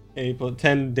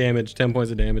 10 damage, 10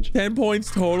 points of damage. 10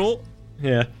 points total.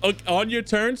 Yeah. On your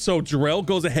turn, so Jarrell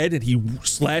goes ahead and he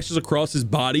slashes across his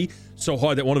body so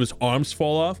hard that one of his arms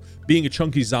fall off. Being a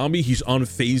chunky zombie, he's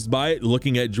unfazed by it,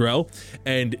 looking at Drell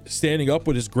and standing up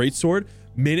with his greatsword.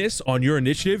 Minus, on your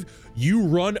initiative, you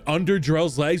run under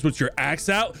Drell's legs with your axe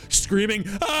out, screaming,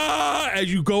 "Ah!"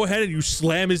 as you go ahead and you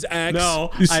slam his axe.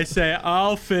 No, I say,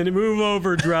 move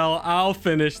over, Drell. I'll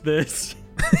finish this.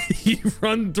 You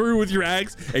run through with your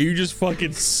axe and you just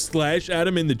fucking slash at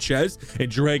him in the chest and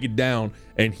drag it down,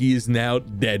 and he is now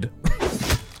dead.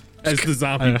 As the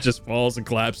zombie just falls and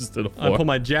collapses to the floor. I pull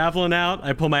my javelin out,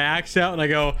 I pull my axe out, and I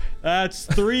go, "That's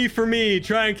 3 for me.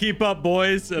 Try and keep up,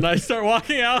 boys." And I start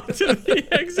walking out to the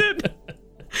exit.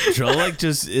 Drell like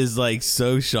just is like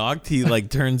so shocked. He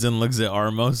like turns and looks at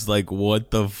Armos like,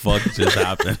 what the fuck just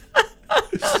happened?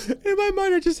 In my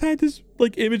mind, I just had this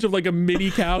like image of like a mini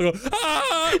cow go,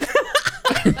 "Ah!"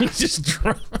 He just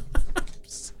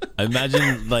drops. I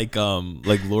imagine like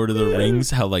Lord of the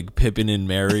Rings, how like Pippin and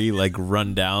Merry like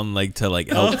run down like to like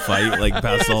help fight like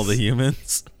past all the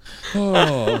humans.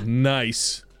 Oh,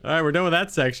 nice. All right, we're done with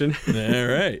that section. All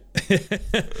right.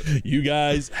 You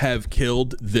guys have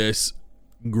killed this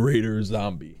greater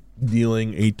zombie,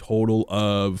 dealing a total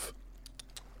of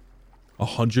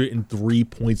 103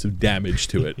 points of damage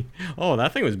to it. Oh,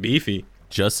 that thing was beefy.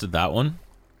 Just that one?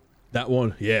 That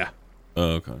one, yeah. Oh,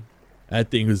 okay. That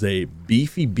thing was a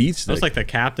beefy beatstick. That's like the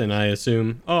captain, I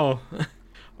assume. Oh,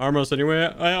 Armos,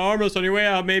 anyway,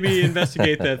 I'll maybe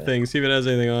investigate that thing, see if it has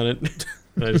anything on it.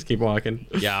 And I just keep walking.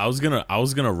 Yeah, I was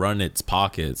gonna run its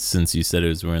pockets since you said it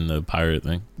was wearing the pirate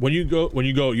thing. When you go,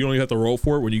 you don't even have to roll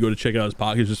for it. When you go to check out his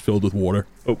pocket, it's just filled with water.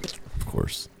 Oh, Of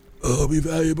course. be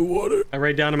valuable water. I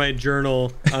write down in my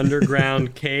journal,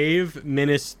 underground cave,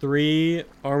 Minas 3,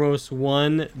 Armos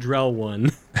 1, Drell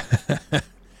 1.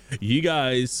 You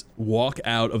guys walk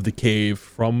out of the cave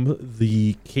from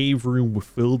the cave room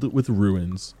filled with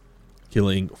ruins,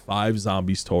 killing 5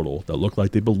 zombies total that look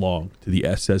like they belong to the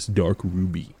SS Dark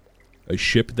Ruby, a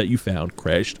ship that you found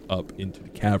crashed up into the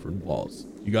cavern walls.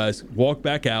 You guys walk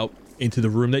back out into the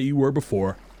room that you were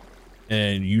before,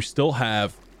 and you still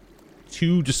have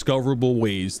 2 discoverable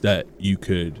ways that you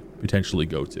could potentially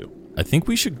go to. I think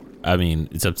we should. I mean,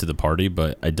 it's up to the party,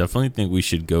 but I definitely think we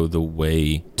should go the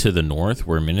way to the north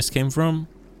where Minas came from.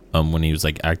 When he was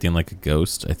like acting like a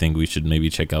ghost, I think we should maybe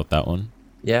check out that one.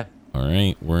 Yeah. All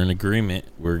right, we're in agreement.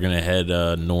 We're gonna head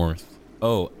north.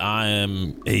 Oh, I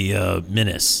am a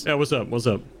Minas. Yeah, what's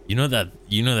up? You know that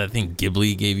thing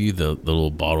Ghibli gave you, the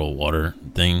little bottle of water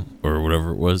thing or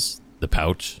whatever it was, the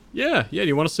pouch. Yeah, do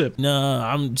you want a sip? No,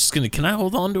 I'm just gonna. Can I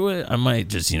hold on to it? I might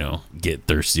just get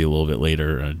thirsty a little bit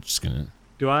later. I'm just gonna.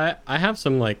 Do I have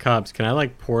some like cups. Can I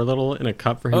like pour a little in a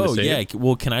cup for him to save? Oh yeah.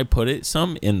 Well, can I put it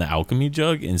some in the alchemy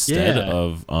jug instead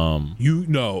of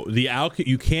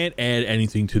You can't add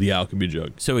anything to the alchemy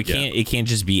jug. So it can't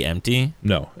just be empty.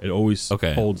 No, it always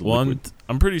holds liquid.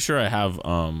 I'm pretty sure I have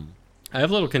I have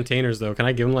little containers though. Can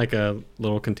I give him like a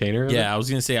little container? Yeah, I was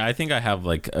gonna say I think I have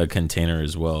like a container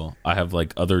as well. I have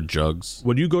like other jugs.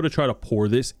 When you go to try to pour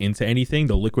this into anything,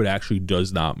 the liquid actually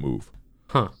does not move.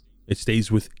 Huh. It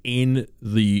stays within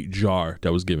the jar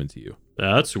that was given to you.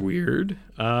 That's weird.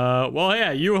 Well,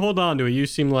 yeah, you hold on to it. You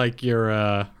seem like you're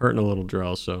hurting a little,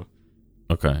 Drell, so.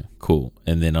 Okay, cool.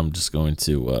 And then I'm just going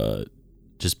to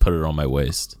just put it on my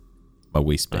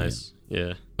waistband. Nice.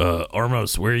 Yeah.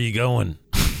 Armos, where are you going?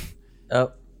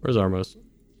 Oh. Where's Armos?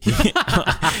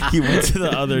 He went to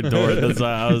the other door. That's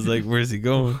why I was like, where's he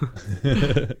going?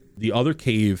 The other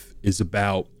cave is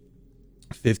about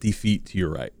 50 feet to your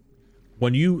right.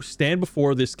 When you stand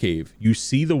before this cave, you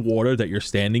see the water that you're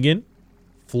standing in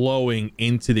flowing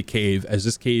into the cave as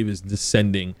this cave is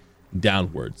descending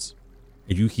downwards.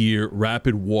 And you hear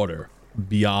rapid water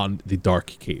beyond the dark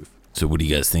cave. So what are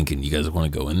you guys thinking? You guys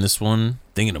want to go in this one?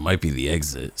 Thinking it might be the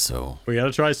exit, so. We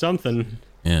gotta try something.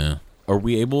 Yeah. Are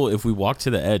we able, if we walk to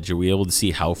the edge, are we able to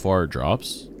see how far it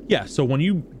drops? Yeah, so when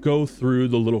you go through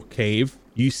the little cave,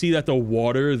 you see that the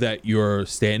water that you're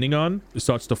standing on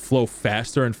starts to flow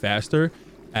faster and faster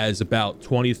as about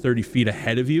 20 to 30 feet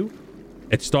ahead of you.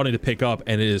 It's starting to pick up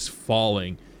and it is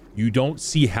falling. You don't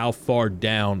see how far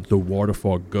down the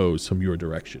waterfall goes from your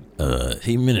direction.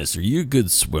 Hey, Minas, are you a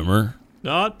good swimmer?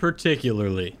 Not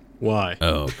particularly. Why?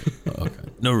 Oh, okay.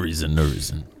 No reason.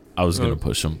 I was going to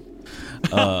push him.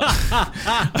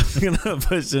 I was going to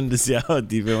push him to see how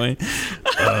deep it went.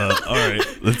 All right,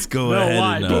 let's go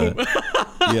ahead. Why?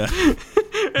 Yeah.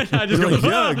 I just like,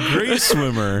 yeah, great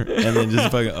swimmer. And then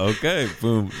just fucking, okay,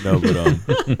 boom. No,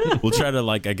 but we'll try to,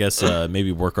 like, I guess,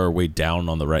 maybe work our way down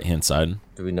on the right-hand side.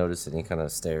 Do we notice any kind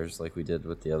of stairs like we did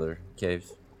with the other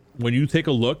caves? When you take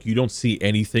a look, you don't see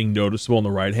anything noticeable on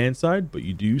the right-hand side, but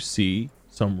you do see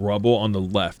some rubble on the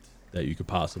left that you could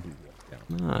possibly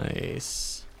walk down.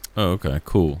 Nice. Oh, okay,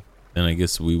 cool. Then I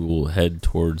guess we will head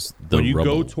towards the When you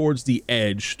rubble. go towards the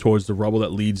edge, towards the rubble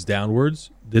that leads downwards,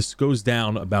 this goes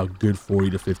down about good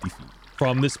 40 to 50 feet.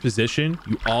 From this position,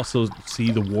 you also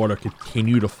see the water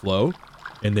continue to flow,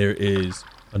 and there is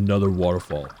another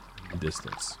waterfall in the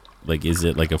distance. Like, is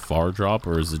it like a far drop,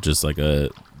 or is it just like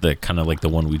the kind of like the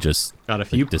one we just God,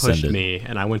 if like, you descended? pushed me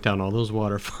and I went down all those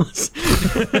waterfalls.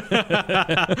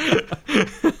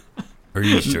 Are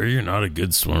you sure you're not a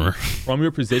good swimmer? From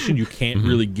your position, you can't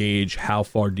really gauge how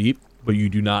far deep, but you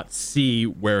do not see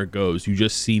where it goes. You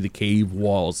just see the cave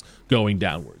walls going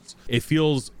downwards. It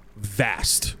feels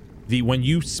vast. When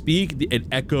you speak, it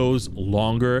echoes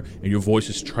longer, and your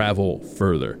voices travel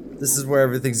further. This is where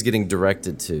everything's getting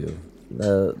directed to.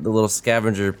 The little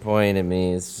scavenger point in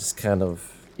me is just kind of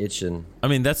itching. I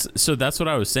mean, that's what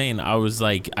I was saying. I was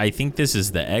like, I think this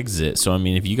is the exit. So I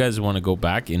mean, if you guys want to go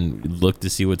back and look to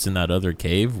see what's in that other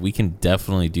cave, we can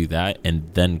definitely do that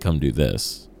and then come do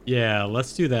this. Yeah,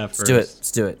 let's do that first.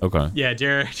 Let's do it. Okay. Yeah,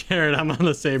 Jared, I'm on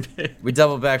the same page. We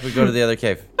double back, we go to the other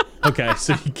cave. Okay,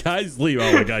 so you guys leave.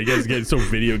 Oh my god, you guys are getting so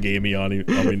video gamey on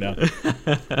me now.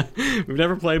 We've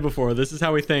never played before. This is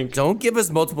how we think. Don't give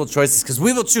us multiple choices, because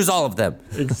we will choose all of them.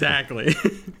 Exactly.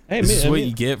 Hey, This is what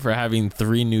you get for having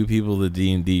 3 new people to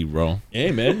D&D, bro. Hey,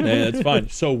 man, that's fine.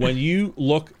 So when you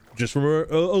look just from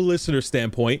a listener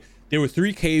standpoint, there were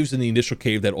 3 caves in the initial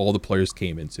cave that all the players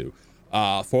came into.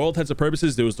 For all intents and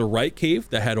purposes, there was the right cave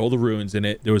that had all the ruins in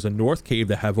it. There was a north cave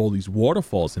that have all these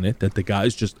waterfalls in it that the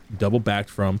guys just double backed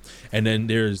from, and then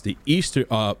there's the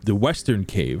western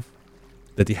cave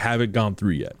that they haven't gone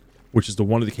through yet, which is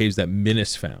one of the caves that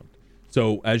Minas found.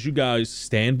 So as you guys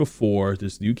stand before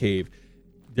this new cave,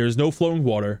 there's no flowing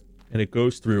water, and it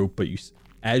goes through. But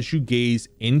as you gaze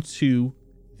into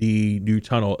the new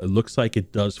tunnel, it looks like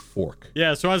it does fork.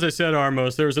 Yeah, so as I said,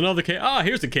 Armos, there was another cave.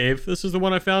 Here's the cave. This is the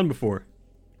one I found before.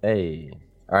 Hey.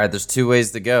 All right, there's 2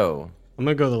 ways to go. I'm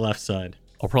going to go the left side.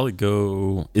 I'll probably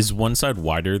go. Is one side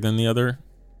wider than the other?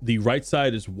 The right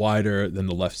side is wider than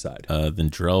the left side.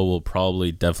 Then Drell will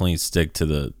probably definitely stick to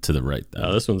the right.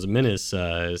 Then. This one's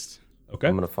Minas-sized. Okay.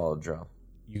 I'm going to follow Drow.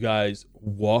 You guys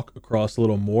walk across a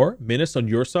little more. Minas, on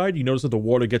your side, you notice that the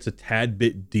water gets a tad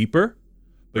bit deeper,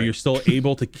 but you're still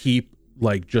able to keep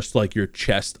just your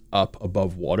chest up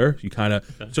above water. You kind of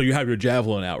so you have your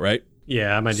javelin out, right?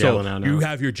 Yeah, my So javelin out now. you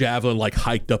have your javelin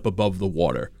hiked up above the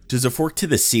water. Does it fork to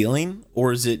the ceiling,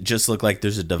 or does it just look like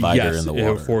there's a divider Yes, in the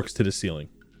water? it forks to the ceiling.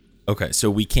 Okay, so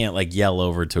we can't yell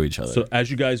over to each other. So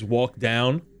as you guys walk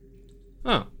down,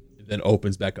 Oh. it then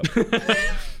opens back up.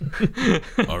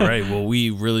 All right, well, we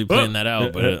really planned that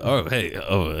out, but I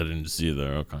didn't see you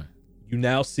there. Okay. You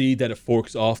now see that it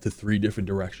forks off to 3 different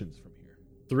directions from here.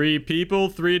 3 people,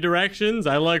 3 directions.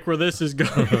 I like where this is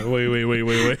going.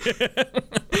 Wait.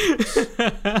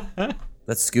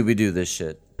 Let's Scooby-Doo this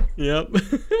shit. Yep.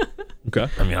 Okay.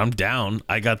 I mean, I'm down.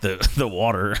 I got the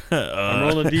water. I'm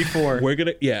rolling a D4. We're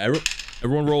gonna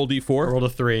everyone roll a d4. I rolled a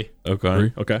 3.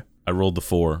 Okay. Okay. I rolled the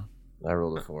 4. I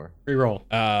rolled a 4.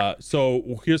 Reroll.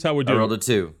 So here's how we do I it. rolled a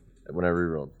 2 when I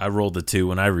re-rolled. I rolled the 2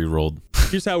 when I re-rolled.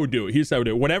 Here's how we do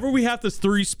it. Whenever we have this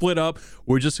 3 split up,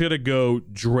 we're just gonna go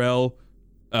Drell.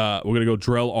 We're gonna go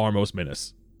Drell, Armos,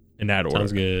 Minas in that order.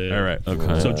 Sounds good. All right.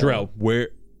 Okay. So Drell,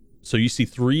 so you see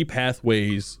 3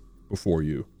 pathways before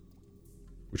you.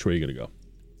 Which way are you gonna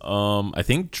go? I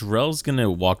think Drell's gonna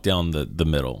walk down the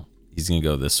middle. He's gonna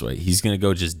go this way. He's gonna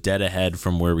go just dead ahead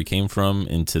from where we came from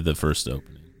into the first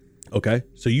opening. Okay.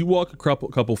 So you walk a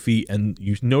couple feet, and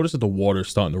you notice that the water's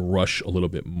starting to rush a little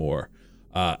bit more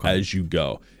as you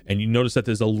go, and you notice that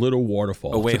there's a little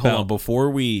waterfall. Oh wait, hold on. Before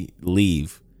we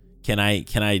leave, can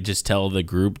I just tell the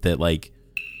group that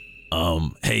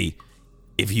hey,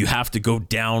 if you have to go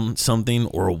down something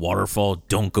or a waterfall,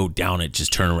 don't go down it.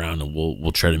 Just turn around and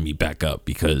we'll try to meet back up,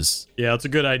 because Yeah, it's a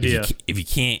good idea. if you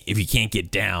can't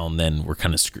get down, then we're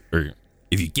kind of screwed. Or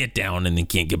if you get down and then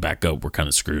can't get back up, we're kind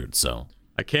of screwed. So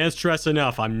I can't stress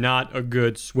enough, I'm not a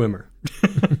good swimmer.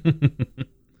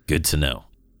 good to know.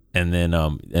 And then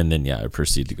I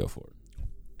proceed to go forward.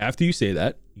 After you say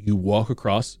that, you walk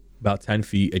across about 10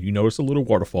 feet, and you notice a little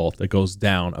waterfall that goes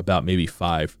down about maybe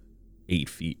 5-8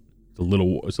 feet. It's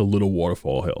a little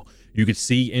waterfall hill. You can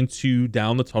see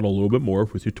down the tunnel a little bit more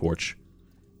with your torch,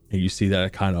 and you see that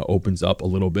it kind of opens up a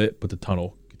little bit, but the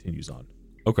tunnel continues on.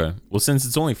 Okay. Well, since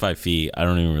it's only 5 feet, I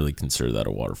don't even really consider that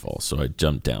a waterfall. So I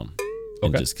jump down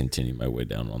and just continue my way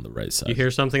down on the right side. You hear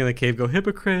something in the cave go,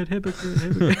 hypocrite, hypocrite,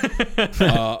 hypocrite.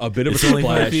 A bit of a It's only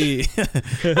 5 splash. feet.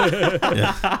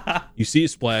 You see a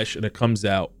splash, and it comes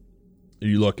out. And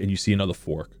you look, and you see another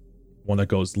fork, one that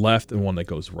goes left and one that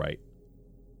goes right,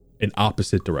 in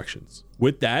opposite directions.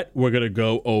 With that, we're gonna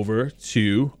go over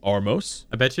to Armos.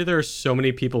 I bet you there are so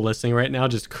many people listening right now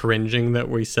just cringing that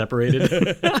we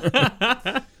separated.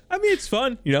 I mean, it's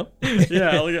fun, you know.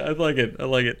 Yeah, I like it.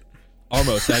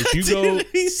 Armos, as you go,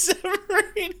 We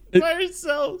separated by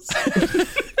ourselves.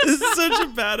 This is such a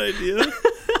bad idea.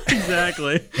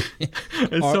 Exactly.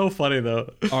 It's so funny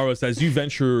though. Armos, as you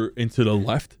venture into the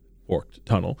left forked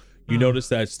tunnel, you notice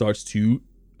that it starts to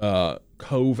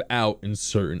cove out in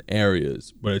certain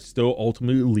areas, but it still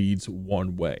ultimately leads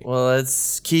one way. Well,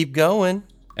 let's keep going.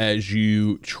 As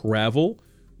you travel,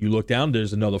 you look down,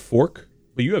 there's another fork,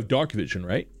 but you have dark vision,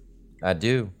 right? I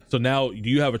do. So now, do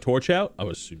you have a torch out? I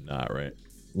would assume not, right?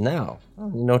 No.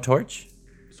 No torch?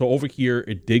 So over here,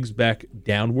 it digs back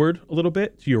downward a little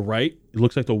bit to your right. It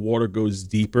looks like the water goes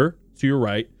deeper to your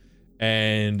right.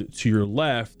 And to your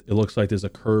left, it looks like there's a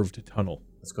curved tunnel.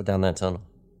 Let's go down that tunnel.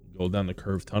 Go down the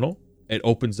curved tunnel. It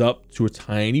opens up to a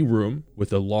tiny room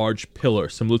with a large pillar,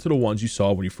 similar to the ones you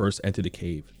saw when you first entered the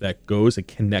cave, that goes and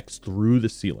connects through the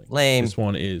ceiling. Lame. This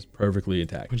one is perfectly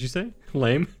intact. What'd you say?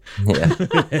 Lame? Yeah.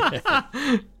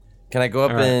 Can I go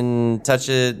up All right. and touch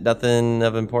it? Nothing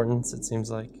of importance, it seems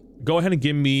like. Go ahead and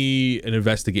give me an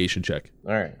investigation check.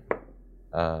 All right.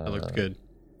 That looks good.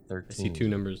 13. I see 2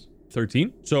 numbers.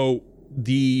 13. So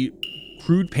the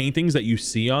crude paintings that you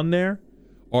see on there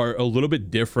are a little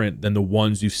bit different than the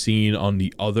ones you've seen on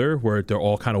the other, where they're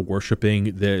all kind of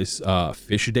worshiping this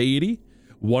fish deity.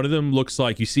 One of them looks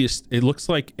like it looks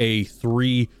like a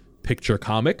 3-picture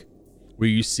comic where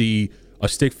you see a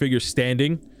stick figure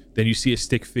standing, then you see a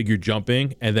stick figure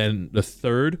jumping, and then the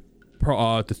third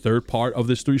part of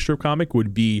this 3-strip comic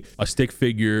would be a stick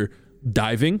figure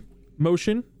diving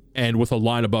motion, and with a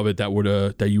line above it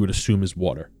that you would assume is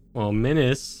water. Well,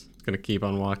 Menace is gonna keep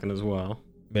on walking as well.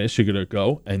 Menace, you're gonna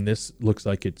go, and this looks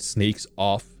like it snakes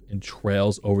off and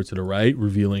trails over to the right,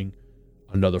 revealing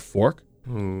another fork.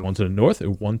 One to the north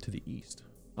and one to the east.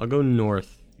 I'll go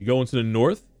north. You go into the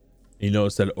north, and you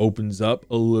notice that it opens up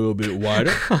a little bit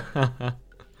wider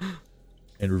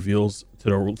and reveals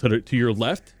to your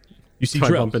left. You see I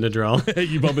Drell. bump into Drell.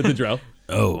 You bump into Drell.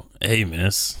 Oh, hey,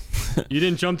 miss. You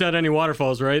didn't jump down any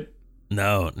waterfalls, right?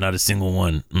 No, not a single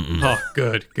one. Mm-mm. Oh,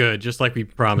 good. Just like we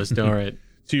promised. All right.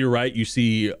 To your right, you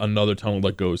see another tunnel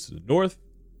that goes to the north,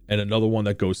 and another one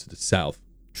that goes to the south.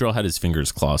 Trill had his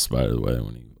fingers crossed, by the way,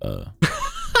 when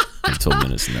he told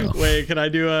Menace no. Wait, can I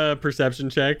do a perception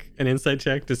check, an insight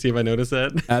check to see if I notice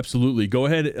that? Absolutely. Go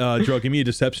ahead, Drell. Give me a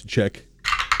deception check.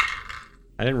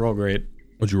 I didn't roll great.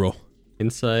 What'd you roll?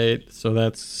 Insight, so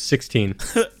that's 16.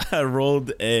 I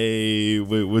rolled a...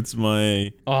 Wait, what's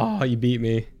my... Oh, you beat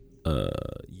me.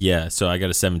 Yeah, so I got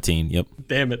a 17. Yep.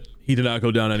 Damn it. He did not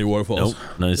go down any waterfalls. Nope,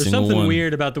 not a There's single something one.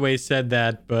 weird about the way he said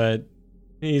that, but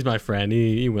he's my friend.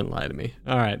 He wouldn't lie to me.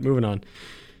 All right, moving on.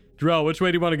 Drell, which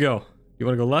way do you want to go? You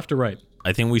want to go left or right?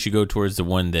 I think we should go towards the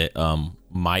one that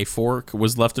my fork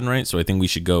was left and right, so I think we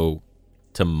should go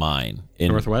to mine.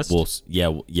 Northwest?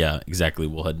 Yeah, exactly.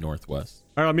 We'll head northwest.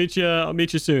 All right, I'll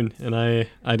meet you soon. And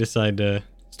I decide to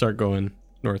start going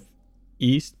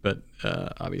northeast, but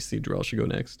obviously Drell should go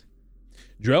next.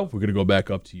 Drell, we're going to go back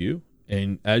up to you.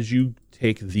 And as you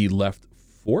take the left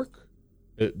fork,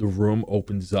 the room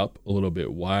opens up a little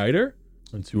bit wider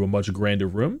into a much grander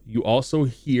room. You also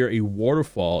hear a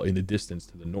waterfall in the distance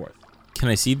to the north. Can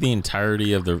I see the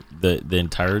entirety of the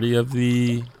entirety of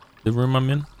the room I'm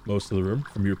in? Most of the room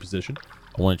from your position.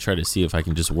 I want to try to see if I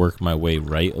can just work my way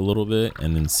right a little bit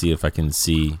and then see if I can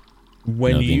see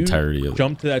When the you entirety of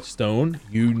jump to that stone,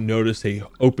 you notice a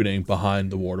opening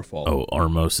behind the waterfall. Oh,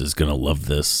 Armos is gonna love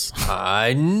this.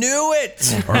 I knew it.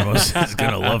 Armos is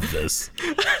gonna love this.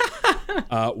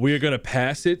 We are going to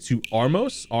pass it to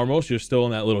Armos. Armos, you're still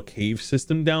in that little cave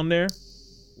system down there.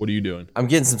 What are you doing? I'm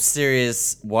getting some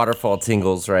serious waterfall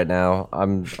tingles right now.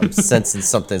 I'm sensing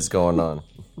something's going on.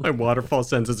 My waterfall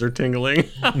senses are tingling.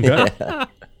 Okay.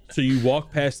 So you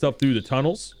walk past up through the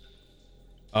tunnels.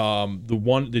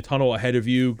 The tunnel ahead of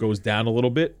you goes down a little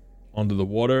bit onto the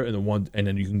water, and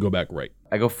then you can go back right.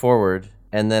 I go forward,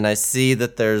 and then I see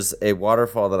that there's a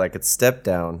waterfall that I could step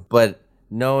down. But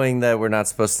knowing that we're not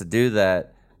supposed to do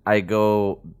that, I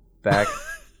go back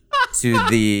to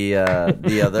the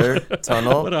other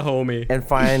tunnel What a homie. and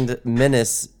find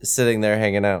Menace sitting there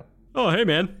hanging out. Oh, hey,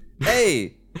 man.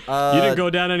 Hey, You didn't go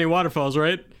down any waterfalls,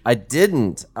 right? I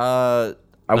didn't. I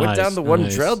went Nice, down the one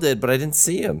nice. Drell did, but I didn't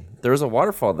see him. There was a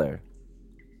waterfall there.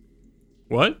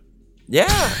 What? Yeah.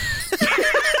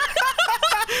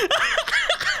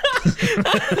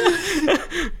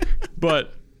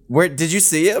 But Where did you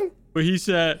see him? he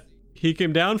said he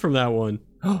came down from that one.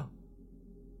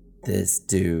 This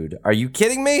dude. Are you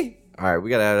kidding me? All right, we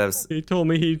gotta have. He told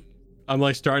me I'm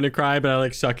like starting to cry, but I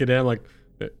like suck it in. I'm like,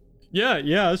 yeah,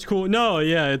 it's cool. No,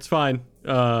 yeah, it's fine.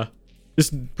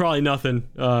 It's probably nothing.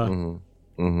 I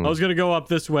was gonna go up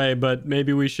this way, but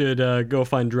maybe we should go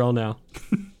find Drell now.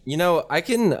 You know, I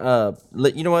can.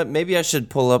 You know what? Maybe I should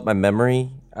pull up my memory.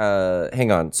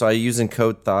 Hang on. So I using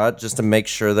code thought just to make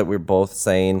sure that we're both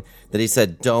saying that he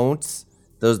said don't.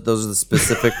 Those are the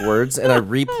specific words, and I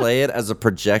replay it as a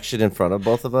projection in front of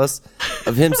both of us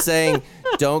of him saying,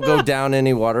 "Don't go down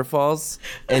any waterfalls."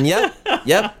 And yep.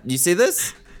 You see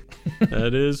this?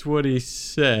 That is what he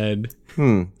said.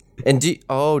 And do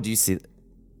you see?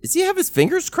 Does he have his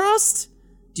fingers crossed?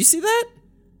 Do you see that?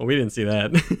 Well, we didn't see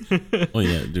that. Oh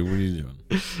yeah, dude, what are you doing?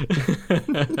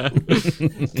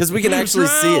 Because we can actually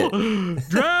see it.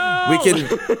 Drell! We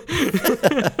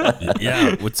can.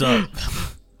 Yeah, what's up?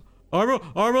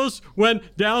 Armos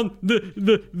went down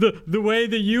the way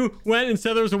that you went and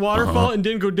said there was a waterfall and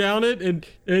didn't go down it. And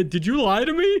did you lie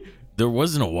to me? There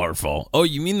wasn't a waterfall. Oh,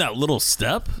 you mean that little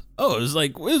step? Oh, it was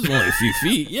only a few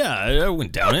feet. Yeah, I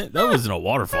went down it. That wasn't a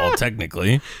waterfall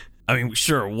technically. I mean,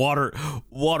 sure, water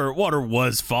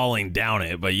was falling down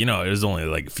it, but it was only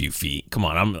like a few feet. Come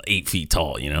on, I'm 8 feet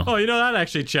tall. Oh, that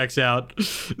actually checks out.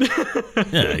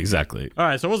 Yeah, exactly. All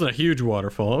right, so it wasn't a huge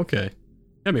waterfall. Okay.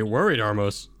 Got me worried,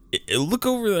 Armos. Look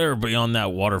over there beyond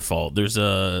that waterfall. There's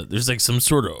like some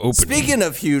sort of opening. Speaking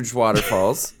of huge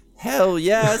waterfalls, hell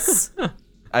yes.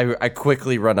 I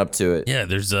quickly run up to it. Yeah,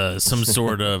 there's some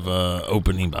sort of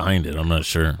opening behind it. I'm not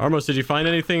sure. Armos, did you find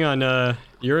anything on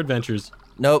your adventures?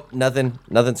 Nope, nothing.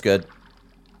 Nothing's good.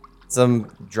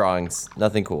 Some drawings.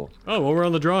 Nothing cool. Oh, what were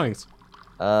on the drawings?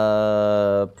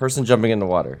 Person jumping in the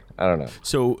water. I don't know.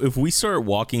 So if we start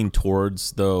walking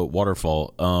towards the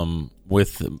waterfall,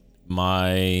 with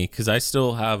because I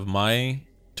still have my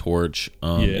torch,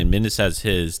 and Minus has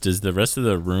his. Does the rest of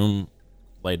the room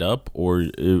light up, or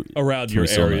around your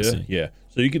area? Yeah.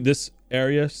 So this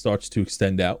area starts to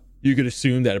extend out. You could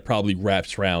assume that it probably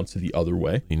wraps around to the other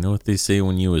way. You know what they say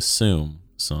when you assume.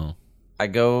 So I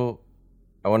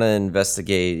want to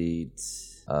investigate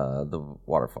the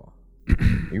waterfall. Are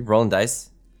you rolling dice?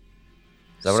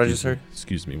 Is that what I just heard?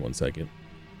 Excuse me 1 second.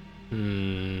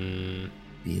 Be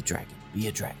a dragon. Be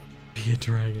a dragon. Be a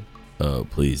dragon. Oh,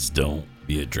 please don't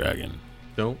be a dragon.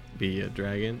 Don't be a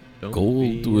dragon. Don't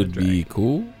Gold would be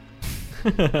cool.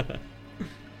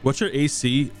 What's your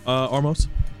AC, Armos?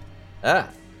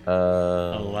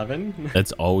 11.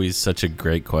 That's always such a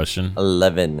great question.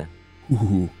 11.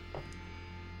 Ooh.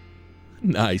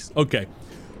 Nice. Okay.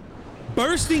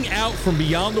 Bursting out from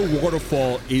beyond the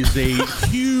waterfall is a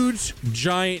huge,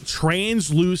 giant,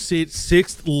 translucent,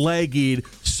 six-legged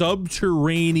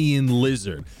subterranean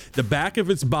lizard. The back of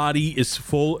its body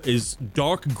is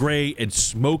dark gray and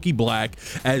smoky black,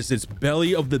 as its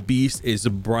belly of the beast is a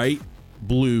bright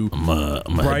blue,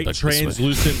 bright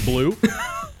translucent blue.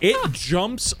 It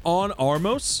jumps on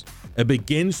Armos and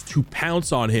begins to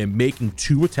pounce on him, making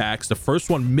 2 attacks. The first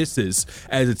one misses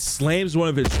as it slams one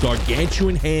of its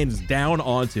gargantuan hands down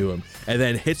onto him, and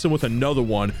then hits him with another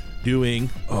one, doing...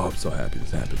 Oh, I'm so happy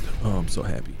this happened. Oh, I'm so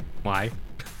happy. Why?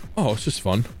 Oh, it's just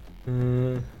fun.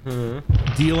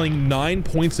 Dealing 9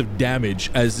 points of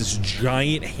damage as this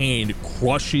giant hand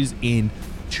crushes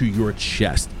into your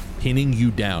chest, pinning you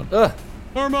down.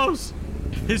 Armos!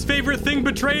 His favorite thing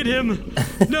betrayed him!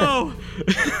 No!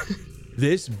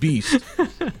 This beast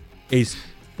is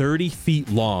 30 feet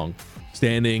long,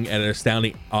 standing at an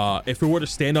astounding, if it were to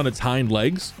stand on its hind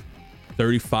legs,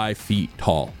 35 feet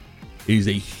tall. It is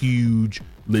a huge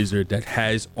lizard that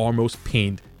has Armos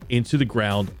pinned into the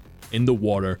ground in the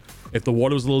water. If the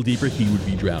water was a little deeper, he would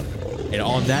be drowning. And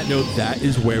on that note, that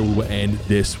is where we will end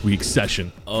this week's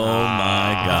session. Oh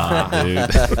my god, dude.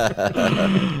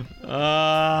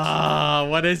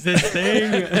 What is this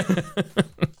thing?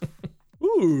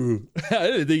 Ooh, I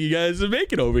didn't think you guys would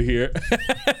make it over here.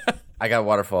 I got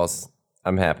waterfalls.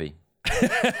 I'm happy.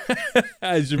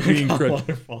 As you're being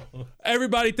critical.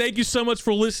 Everybody, thank you so much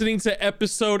for listening to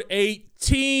episode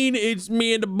 18. It's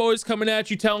me and the boys coming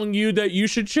at you, telling you that you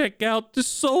should check out the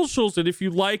socials. And if you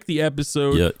like the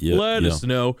episode, let us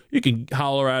know. You can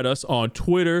holler at us on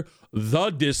Twitter,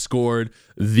 the Discord,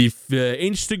 the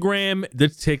Instagram, the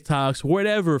TikToks,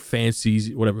 whatever fancies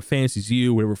you, whatever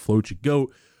floats your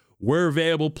goat. We're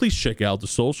available. Please check out the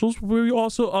socials. We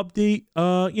also update,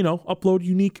 upload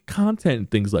unique content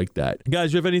and things like that.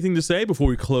 Guys, you have anything to say before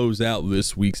we close out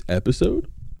this week's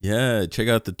episode? Yeah, check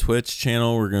out the Twitch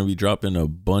channel. We're going to be dropping a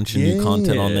bunch of new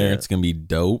content on there. It's going to be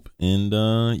dope. And,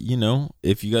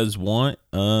 if you guys want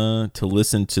to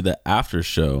listen to the after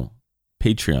show,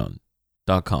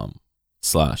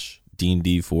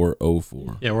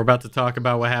 patreon.com/DND404. Yeah, we're about to talk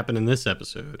about what happened in this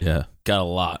episode. Yeah, got a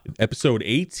lot. Episode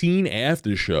 18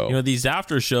 after show. You know, these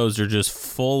after shows are just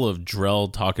full of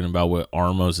Drell talking about what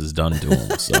Armos has done to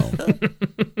him. So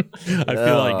I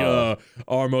feel like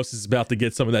Armos is about to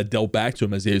get some of that dealt back to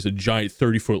him as he has a giant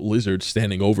 30-foot lizard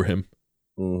standing over him.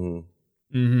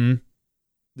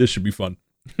 This should be fun.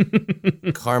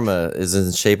 Karma is in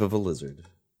the shape of a lizard.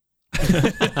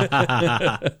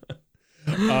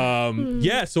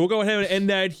 So we'll go ahead and end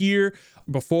that here.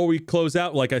 Before we close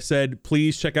out, like I said,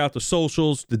 please check out the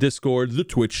socials, the Discord, the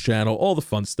Twitch channel, all the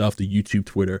fun stuff, the YouTube,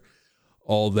 Twitter,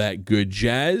 all that good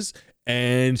jazz,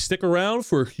 and stick around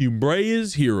for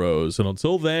Humbraea's Heroes. And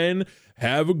until then,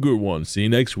 have a good one. See you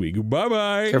next week.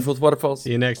 Bye-bye. Careful with waterfalls.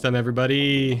 See you next time,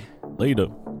 everybody. later.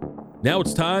 Now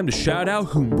it's time to shout out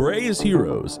Humbraea's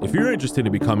Heroes. If you're interested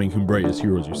in becoming Humbraea's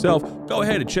Heroes yourself, go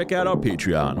ahead and check out our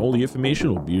Patreon. All the information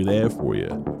will be there for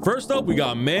you. First up, we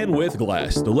got Man with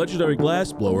Glass, the legendary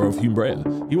glass blower of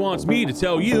Humbraea. He wants me to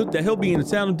tell you that he'll be in the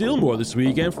town of Dillmore this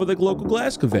weekend for the local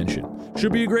glass convention.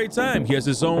 Should be a great time. He has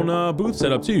his own booth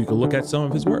set up too. You can look at some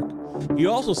of his work. He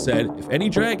also said, if any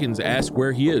dragons ask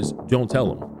where he is, don't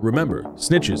tell them. Remember,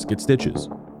 snitches get stitches.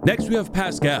 Next, we have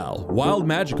Pascal, wild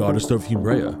magic artist of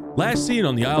Humbraea. Last seen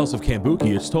on the Isles of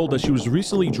Kambuki, it's told that she was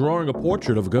recently drawing a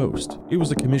portrait of a ghost. It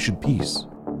was a commissioned piece.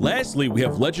 Lastly, we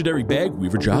have legendary bag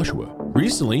weaver Joshua.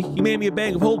 Recently, he made me a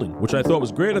bag of holding, which I thought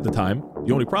was great at the time.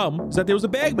 The only problem is that there was a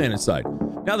bagman inside.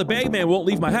 Now the bagman won't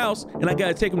leave my house, and I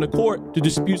gotta take him to court to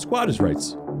dispute squatters'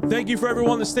 rights. Thank you for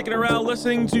everyone that's sticking around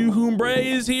listening to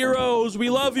Humbre's Heroes. We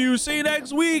love you. See you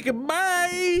next week.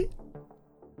 Bye.